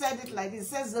 God said it like this.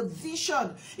 It says the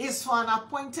vision is for an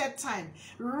appointed time.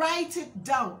 Write it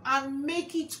down and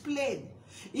make it plain.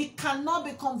 It cannot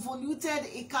be convoluted.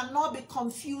 It cannot be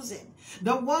confusing.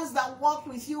 The ones that work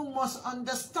with you must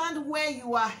understand where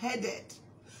you are headed.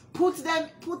 Put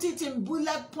it in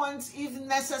bullet points if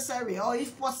necessary or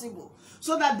if possible,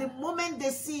 so that the moment they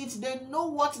see it, they know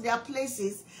what their place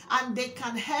is and they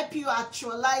can help you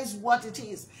actualize what it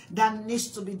is that needs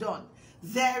to be done.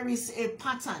 There is a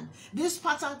pattern. This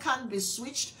pattern can't be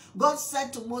switched. God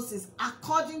said to Moses,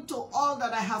 according to all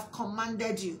that I have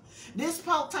commanded you. This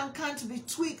pattern can't be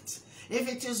tweaked. If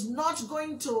it is not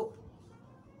going to,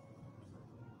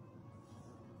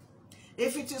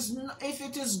 if it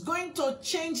is going to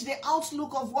change the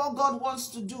outlook of what God wants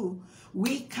to do,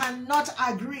 we cannot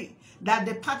agree that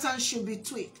the pattern should be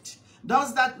tweaked.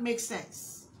 Does that make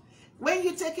sense? When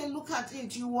you take a look at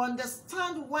it, you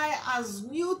understand why, as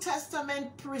New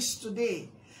Testament priests today,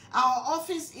 our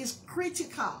office is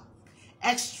critical,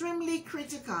 extremely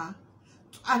critical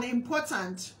and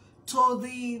important to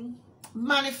the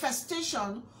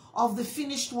manifestation of the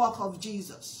finished work of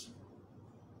Jesus.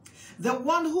 The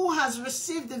one who has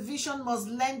received the vision must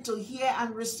learn to hear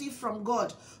and receive from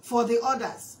God for the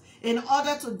others in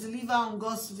order to deliver on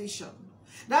God's vision.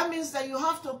 That means that you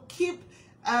have to keep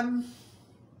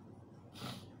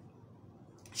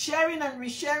sharing and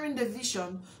resharing the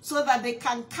vision so that they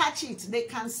can catch it, they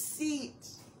can see it.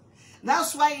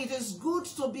 That's why it is good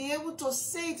to be able to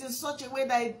say it in such a way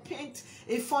that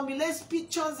it formulates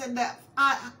pictures in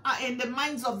the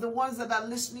minds of the ones that are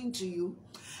listening to you.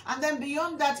 And then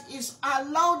beyond that is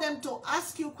allow them to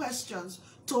ask you questions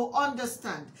to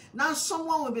understand. Now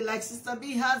someone will be like, Sister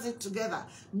B has it together.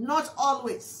 Not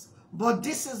always, but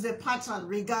this is the pattern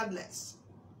regardless.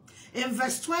 In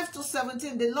verse 12 to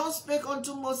 17, the Lord spake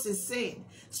unto Moses, saying,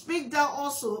 Speak thou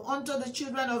also unto the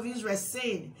children of Israel,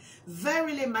 saying,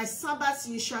 Verily my Sabbaths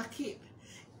ye shall keep,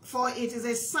 for it is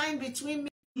a sign between me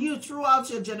and you throughout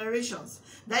your generations,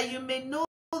 that you may know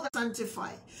that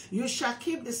sanctify. You shall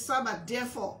keep the Sabbath,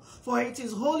 therefore, for it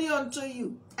is holy unto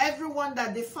you. Everyone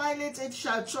that defileth it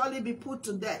shall surely be put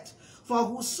to death. For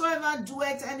whosoever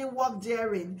doeth any work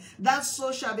therein, that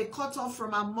soul shall be cut off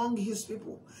from among his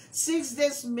people. 6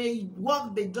 days may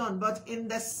work be done, but in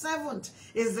the 7th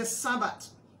is the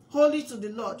Sabbath, holy to the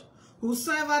Lord.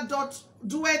 Whosoever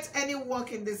doeth any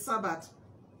work in the Sabbath,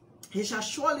 he shall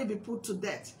surely be put to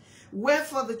death.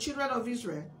 Wherefore the children of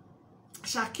Israel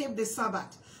shall keep the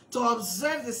Sabbath, to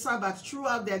observe the Sabbath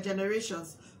throughout their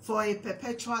generations for a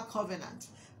perpetual covenant.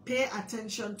 Pay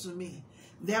attention to me.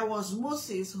 There was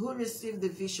Moses who received the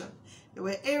vision. There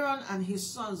were Aaron and his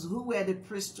sons who were the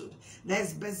priesthood.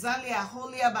 There's Bezalel,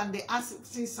 Aholiab, and the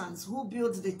artisans who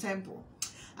built the temple.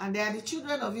 And they are the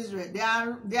children of Israel.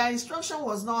 Their instruction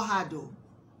was not hard though.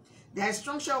 Their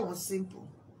instruction was simple.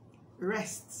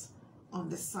 Rest on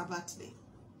the Sabbath day.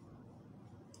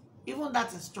 Even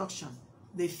that instruction,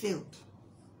 they failed.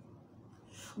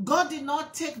 God did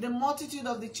not take the multitude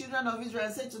of the children of Israel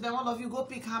and say to them, all of you go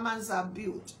pick hammers and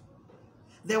build.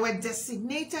 There were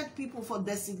designated people for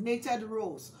designated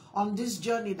roles on this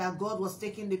journey that God was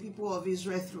taking the people of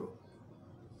Israel through.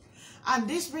 And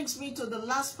this brings me to the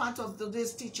last part of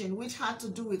today's teaching, which had to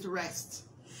do with rest.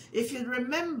 If you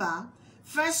remember,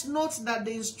 first note that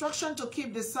the instruction to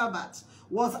keep the Sabbath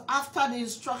was after the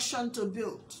instruction to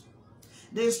build.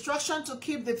 The instruction to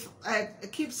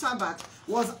keep Sabbath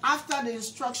was after the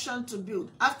instruction to build.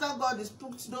 After God has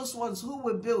put those ones who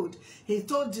will build, he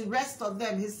told the rest of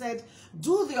them, he said,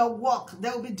 do your work.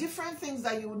 There will be different things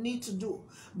that you will need to do.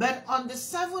 But on the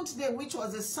 7th day, which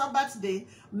was a Sabbath day,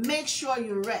 make sure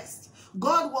you rest.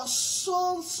 God was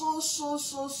so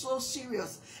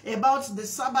serious about the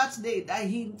Sabbath day that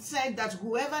he said that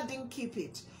whoever didn't keep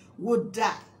it would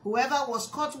die. Whoever was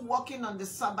caught walking on the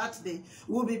Sabbath day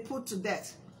will be put to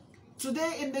death.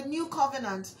 Today in the new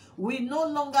covenant, we no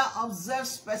longer observe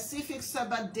specific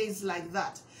Sabbath days like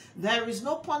that. There is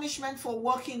no punishment for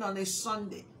working on a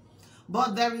Sunday,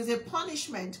 but there is a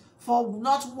punishment for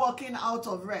not working out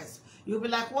of rest. You'll be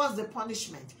like, what's the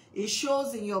punishment? It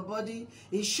shows in your body,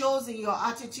 it shows in your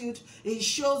attitude, it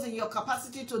shows in your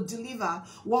capacity to deliver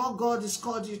what God has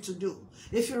called you to do.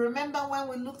 If you remember when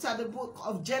we looked at the book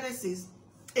of Genesis,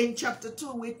 in chapter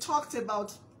 2, we talked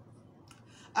about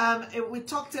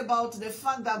the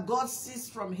fact that God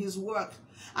ceased from his work.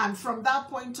 And from that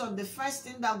point on, the first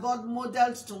thing that God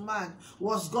modeled to man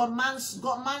was man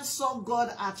saw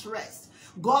God at rest.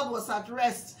 God was at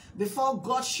rest before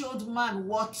God showed man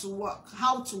what to work,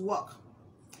 how to work.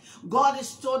 God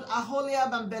has told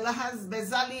Aholiab and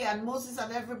Bezalel and Moses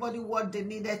and everybody what they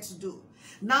needed to do.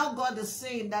 Now God is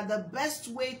saying that the best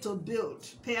way to build,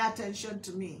 pay attention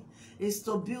to me, is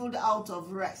to build out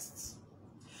of rest.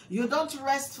 You don't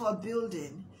rest for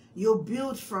building, you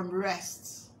build from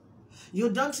rest. You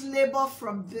don't labor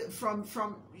from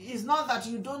it's not that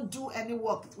you don't do any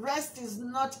work. Rest is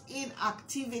not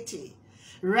inactivity.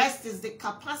 Rest is the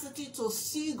capacity to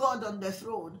see God on the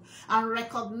throne and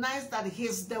recognize that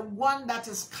he's the one that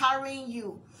is carrying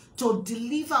you to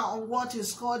deliver on what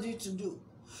he's called you to do.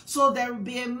 So there will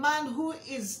be a man who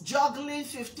is juggling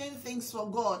 15 things for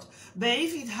God, but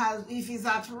if he's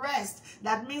at rest,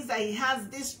 that means that he has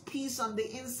this peace on the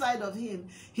inside of him.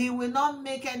 He will not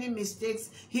make any mistakes.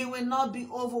 He will not be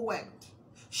overwhelmed.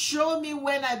 Show me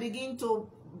when I begin to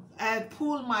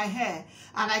pull my hair,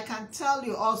 and I can tell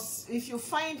you, or if you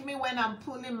find me when I'm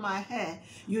pulling my hair,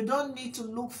 you don't need to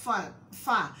look far.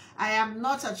 I am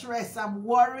not at rest. I'm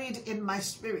worried in my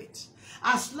spirit.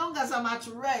 As long as I'm at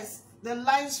rest, the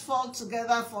lines fall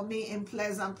together for me in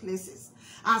pleasant places.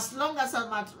 As long as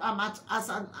I'm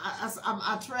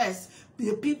at rest,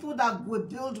 the people that will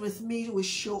build with me will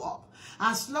show up.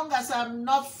 As long as I'm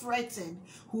not fretting,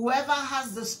 whoever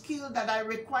has the skill that I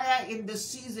require in the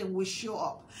season will show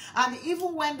up. And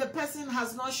even when the person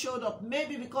has not showed up,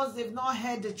 maybe because they've not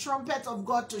heard the trumpet of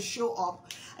God to show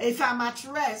up, if I'm at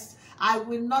rest, I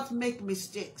will not make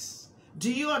mistakes.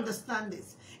 Do you understand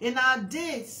this? In our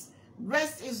days,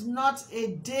 rest is not a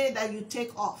day that you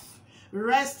take off.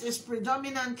 Rest is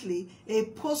predominantly a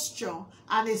posture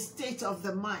and a state of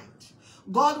the mind.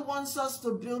 God wants us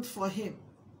to build for him.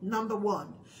 Number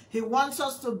one, he wants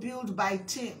us to build by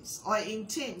teams or in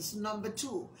teams. Number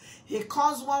two, he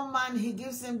calls one man, he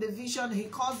gives him the vision, he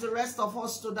calls the rest of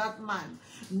us to that man.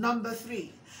 Number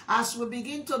three, as we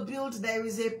begin to build, there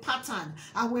is a pattern,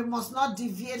 and we must not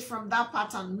deviate from that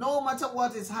pattern, no matter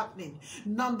what is happening.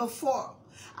 Number four,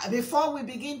 before we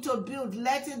begin to build,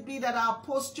 let it be that our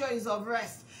posture is of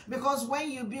rest. Because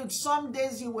when you build, some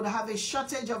days you would have a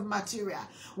shortage of material.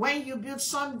 When you build,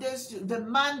 some days the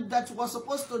man that was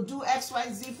supposed to do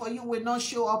XYZ for you will not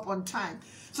show up on time.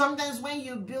 Sometimes when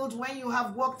you build, when you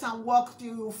have worked and worked,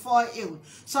 you will fall ill.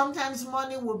 Sometimes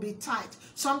money will be tight.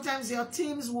 Sometimes your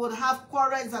teams would have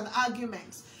quarrels and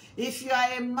arguments. If you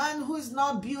are a man who is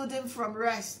not building from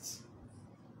rest,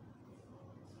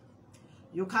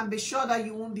 you can be sure that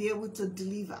you won't be able to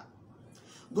deliver.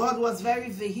 God was very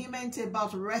vehement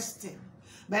about resting.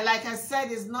 But like I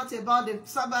said, it's not about the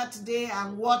Sabbath day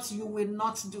and what you will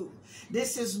not do.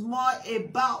 This is more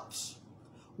about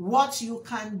what you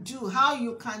can do, how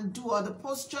you can do, or the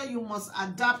posture you must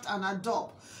adapt and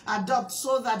adopt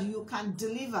so that you can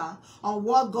deliver on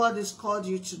what God has called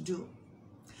you to do.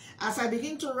 As I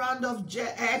begin to round off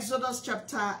Exodus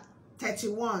chapter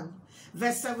 31,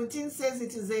 verse 17 says,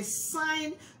 it is a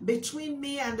sign between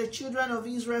me and the children of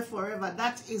Israel forever.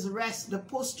 That is rest, the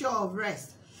posture of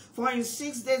rest. For in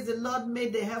 6 days the Lord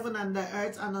made the heaven and the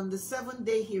earth, and on the 7th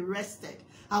day he rested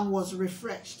and was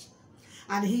refreshed.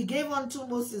 And he gave unto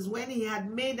Moses, when he had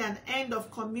made an end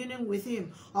of communing with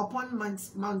him upon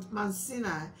Mount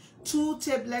Sinai, 2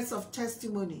 tablets of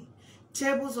testimony,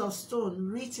 tables of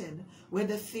stone written with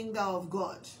the finger of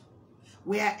God.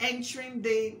 We are entering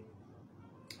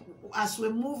as we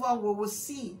move on, we will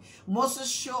see Moses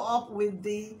show up with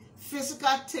the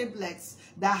physical tablets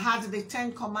that had the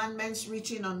 10 commandments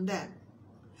written on them.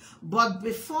 But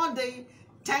before the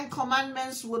 10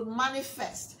 commandments would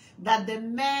manifest, that the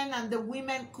men and the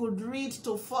women could read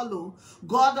to follow,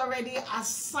 God already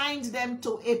assigned them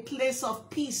to a place of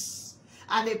peace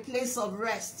and a place of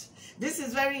rest. This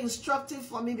is very instructive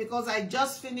for me because I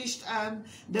just finished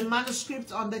the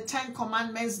manuscript on the 10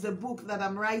 Commandments, the book that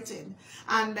I'm writing.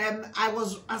 And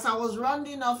as I was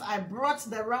rounding off, I brought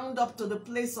the roundup to the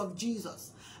place of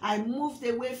Jesus. I moved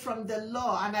away from the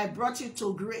law and I brought it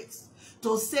to grace.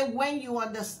 To say, when you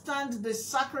understand the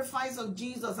sacrifice of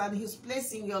Jesus and his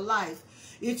place in your life,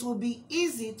 it will be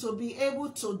easy to be able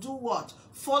to do what?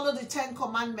 Follow the 10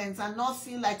 Commandments and not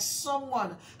feel like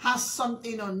someone has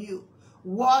something on you.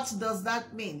 What does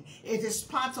that mean? It is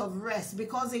part of rest,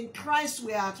 because in Christ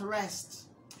we are at rest.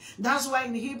 That's why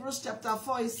in Hebrews chapter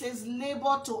 4 it says,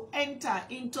 labor to enter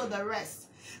into the rest.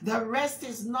 The rest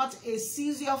is not a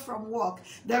season from work.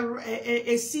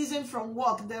 A season from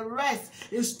work. The rest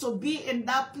is to be in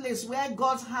that place where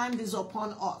God's hand is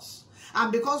upon us. And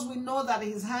because we know that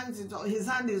his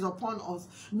hand is upon us,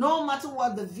 no matter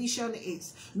what the vision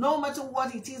is, no matter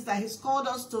what it is that he's called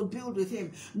us to build with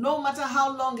him, no matter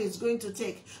how long it's going to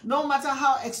take, no matter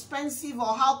how expensive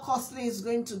or how costly it's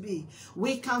going to be,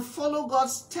 we can follow God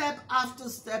step after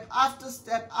step after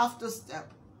step after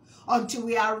step until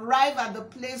we arrive at the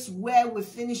place where we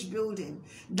finish building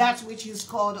that which he's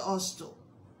called us to.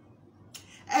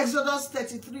 Exodus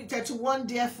 31,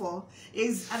 therefore,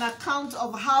 is an account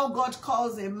of how God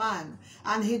calls a man,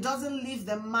 and he doesn't leave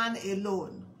the man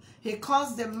alone. He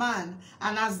calls the man,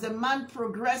 and as the man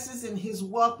progresses in his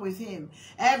work with him,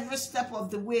 every step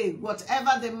of the way,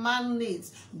 whatever the man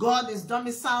needs, God is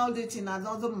domiciled it in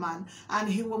another man, and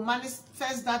he will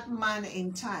manifest that man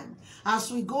in time.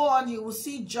 As we go on, you will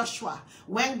see Joshua,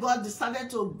 when God decided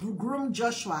to groom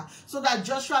Joshua, so that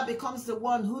Joshua becomes the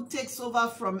one who takes over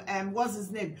from, what's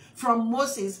his name, from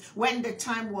Moses when the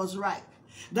time was ripe.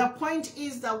 The point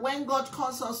is that when God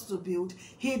calls us to build,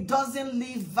 he doesn't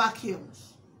leave vacuums.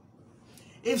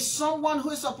 If someone who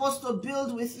is supposed to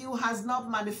build with you has not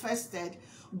manifested,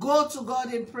 go to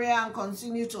God in prayer and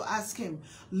continue to ask him,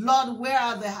 Lord, where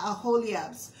are the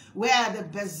Aholiabs? Where are the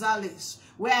Bezalis?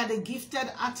 Where are the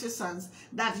gifted artisans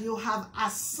that you have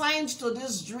assigned to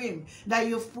this dream that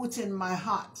you've put in my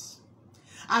heart?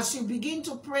 As you begin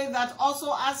to pray that,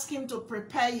 also ask him to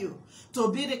prepare you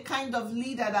to be the kind of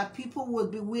leader that people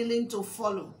would be willing to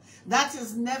follow. That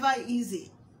is never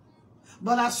easy.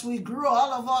 But as we grow,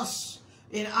 all of us,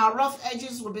 in our rough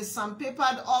edges will be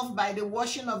sandpapered off by the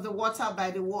washing of the water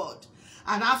by the word.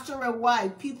 And after a while,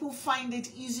 people find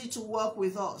it easy to work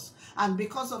with us. And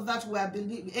because of that, we are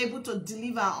able to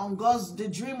deliver on the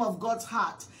dream of God's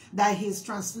heart that he's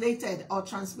translated or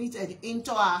transmitted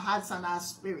into our hearts and our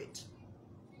spirit.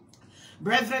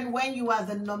 Brethren, when you are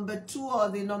the number 2 or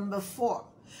the number 4,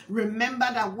 remember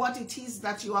that what it is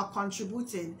that you are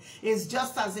contributing is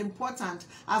just as important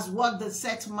as what the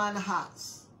set man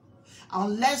has.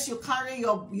 Unless you carry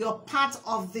your part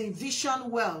of the vision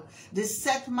well, the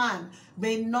set man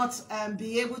may not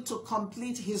be able to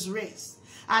complete his race.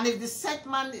 And if the set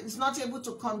man is not able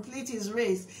to complete his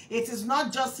race, it is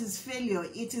not just his failure,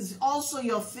 it is also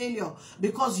your failure,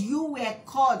 because you were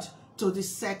called to the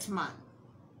set man.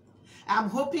 I'm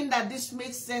hoping that this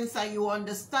makes sense and you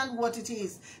understand what it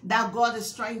is that God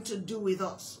is trying to do with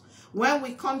us. When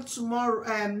we come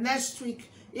tomorrow, next week,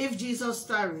 if Jesus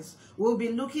tarries, we'll be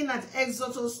looking at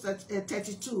Exodus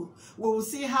 32. We will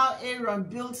see how Aaron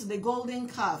built the golden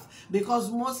calf because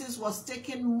Moses was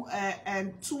taking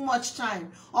too much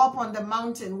time up on the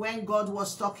mountain when God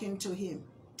was talking to him.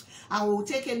 And we'll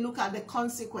take a look at the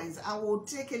consequence, and we'll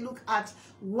take a look at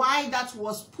why that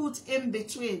was put in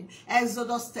between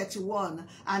Exodus 31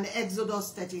 and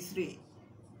Exodus 33.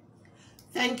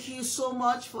 Thank you so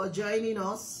much for joining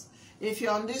us. If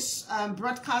you're on this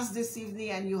broadcast this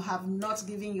evening and you have not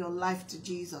given your life to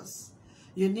Jesus,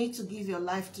 you need to give your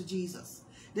life to Jesus.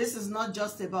 This is not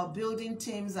just about building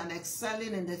teams and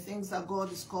excelling in the things that God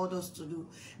has called us to do.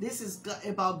 This is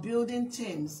about building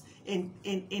teams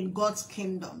in God's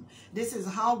kingdom. This is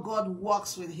how God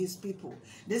works with his people.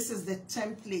 This is the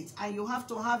template. And you have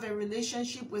to have a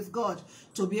relationship with God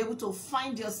to be able to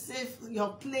find your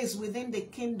place within the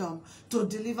kingdom to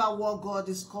deliver what God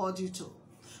has called you to.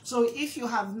 So if you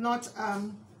have not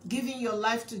given your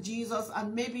life to Jesus,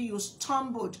 and maybe you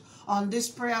stumbled on this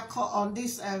prayer call, on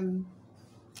this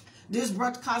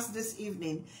broadcast this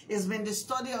evening, it's been the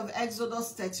study of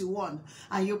Exodus 31,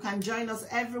 and you can join us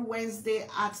every Wednesday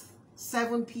at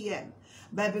 7 p.m.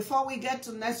 But before we get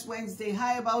to next Wednesday,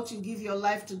 how about you give your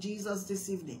life to Jesus this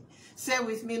evening? Say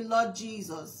with me, Lord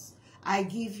Jesus, I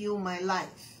give you my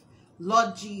life.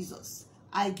 Lord Jesus,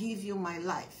 I give you my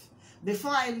life.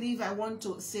 Before I leave, I want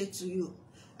to say to you,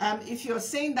 if you're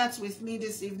saying that with me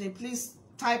this evening, please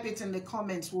type it in the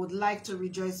comments. We would like to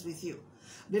rejoice with you.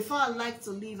 Before I like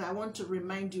to leave, I want to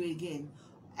remind you again,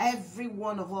 every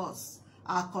one of us,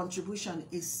 our contribution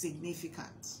is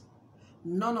significant.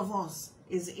 None of us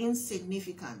is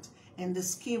insignificant in the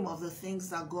scheme of the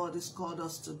things that God has called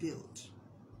us to build.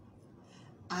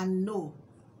 And no,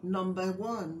 number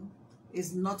 1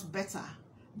 is not better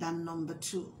than number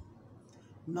 2.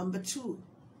 Number 2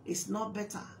 is not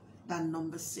better than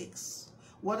number 6.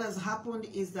 What has happened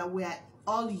is that we are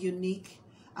all unique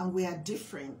and we are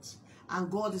different. And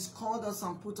God has called us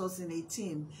and put us in a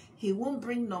team. He won't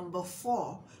bring number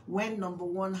 4 when number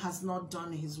 1 has not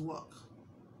done his work.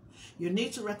 You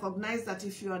need to recognize that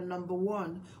if you are number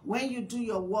 1, when you do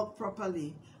your work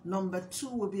properly, number 2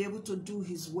 will be able to do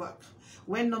his work.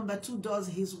 When number 2 does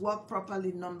his work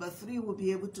properly, number 3 will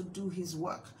be able to do his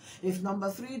work. If number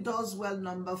 3 does well,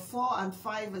 number 4 and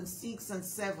 5 and 6 and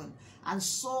 7 and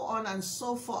so on and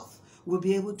so forth will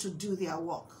be able to do their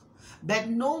work. But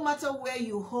no matter where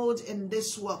you hold in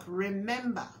this work,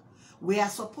 remember, we are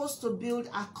supposed to build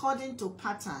according to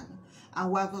pattern,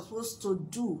 and we are supposed to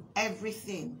do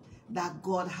everything that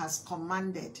God has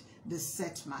commanded the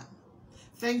set man.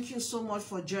 Thank you so much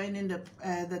for joining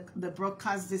the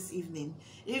broadcast this evening.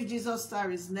 If Jesus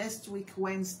tarries, next week,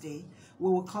 Wednesday,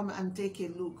 we will come and take a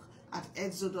look at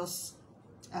Exodus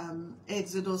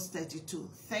 32.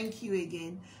 Thank you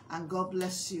again, and God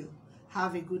bless you.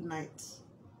 Have a good night,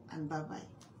 and bye-bye.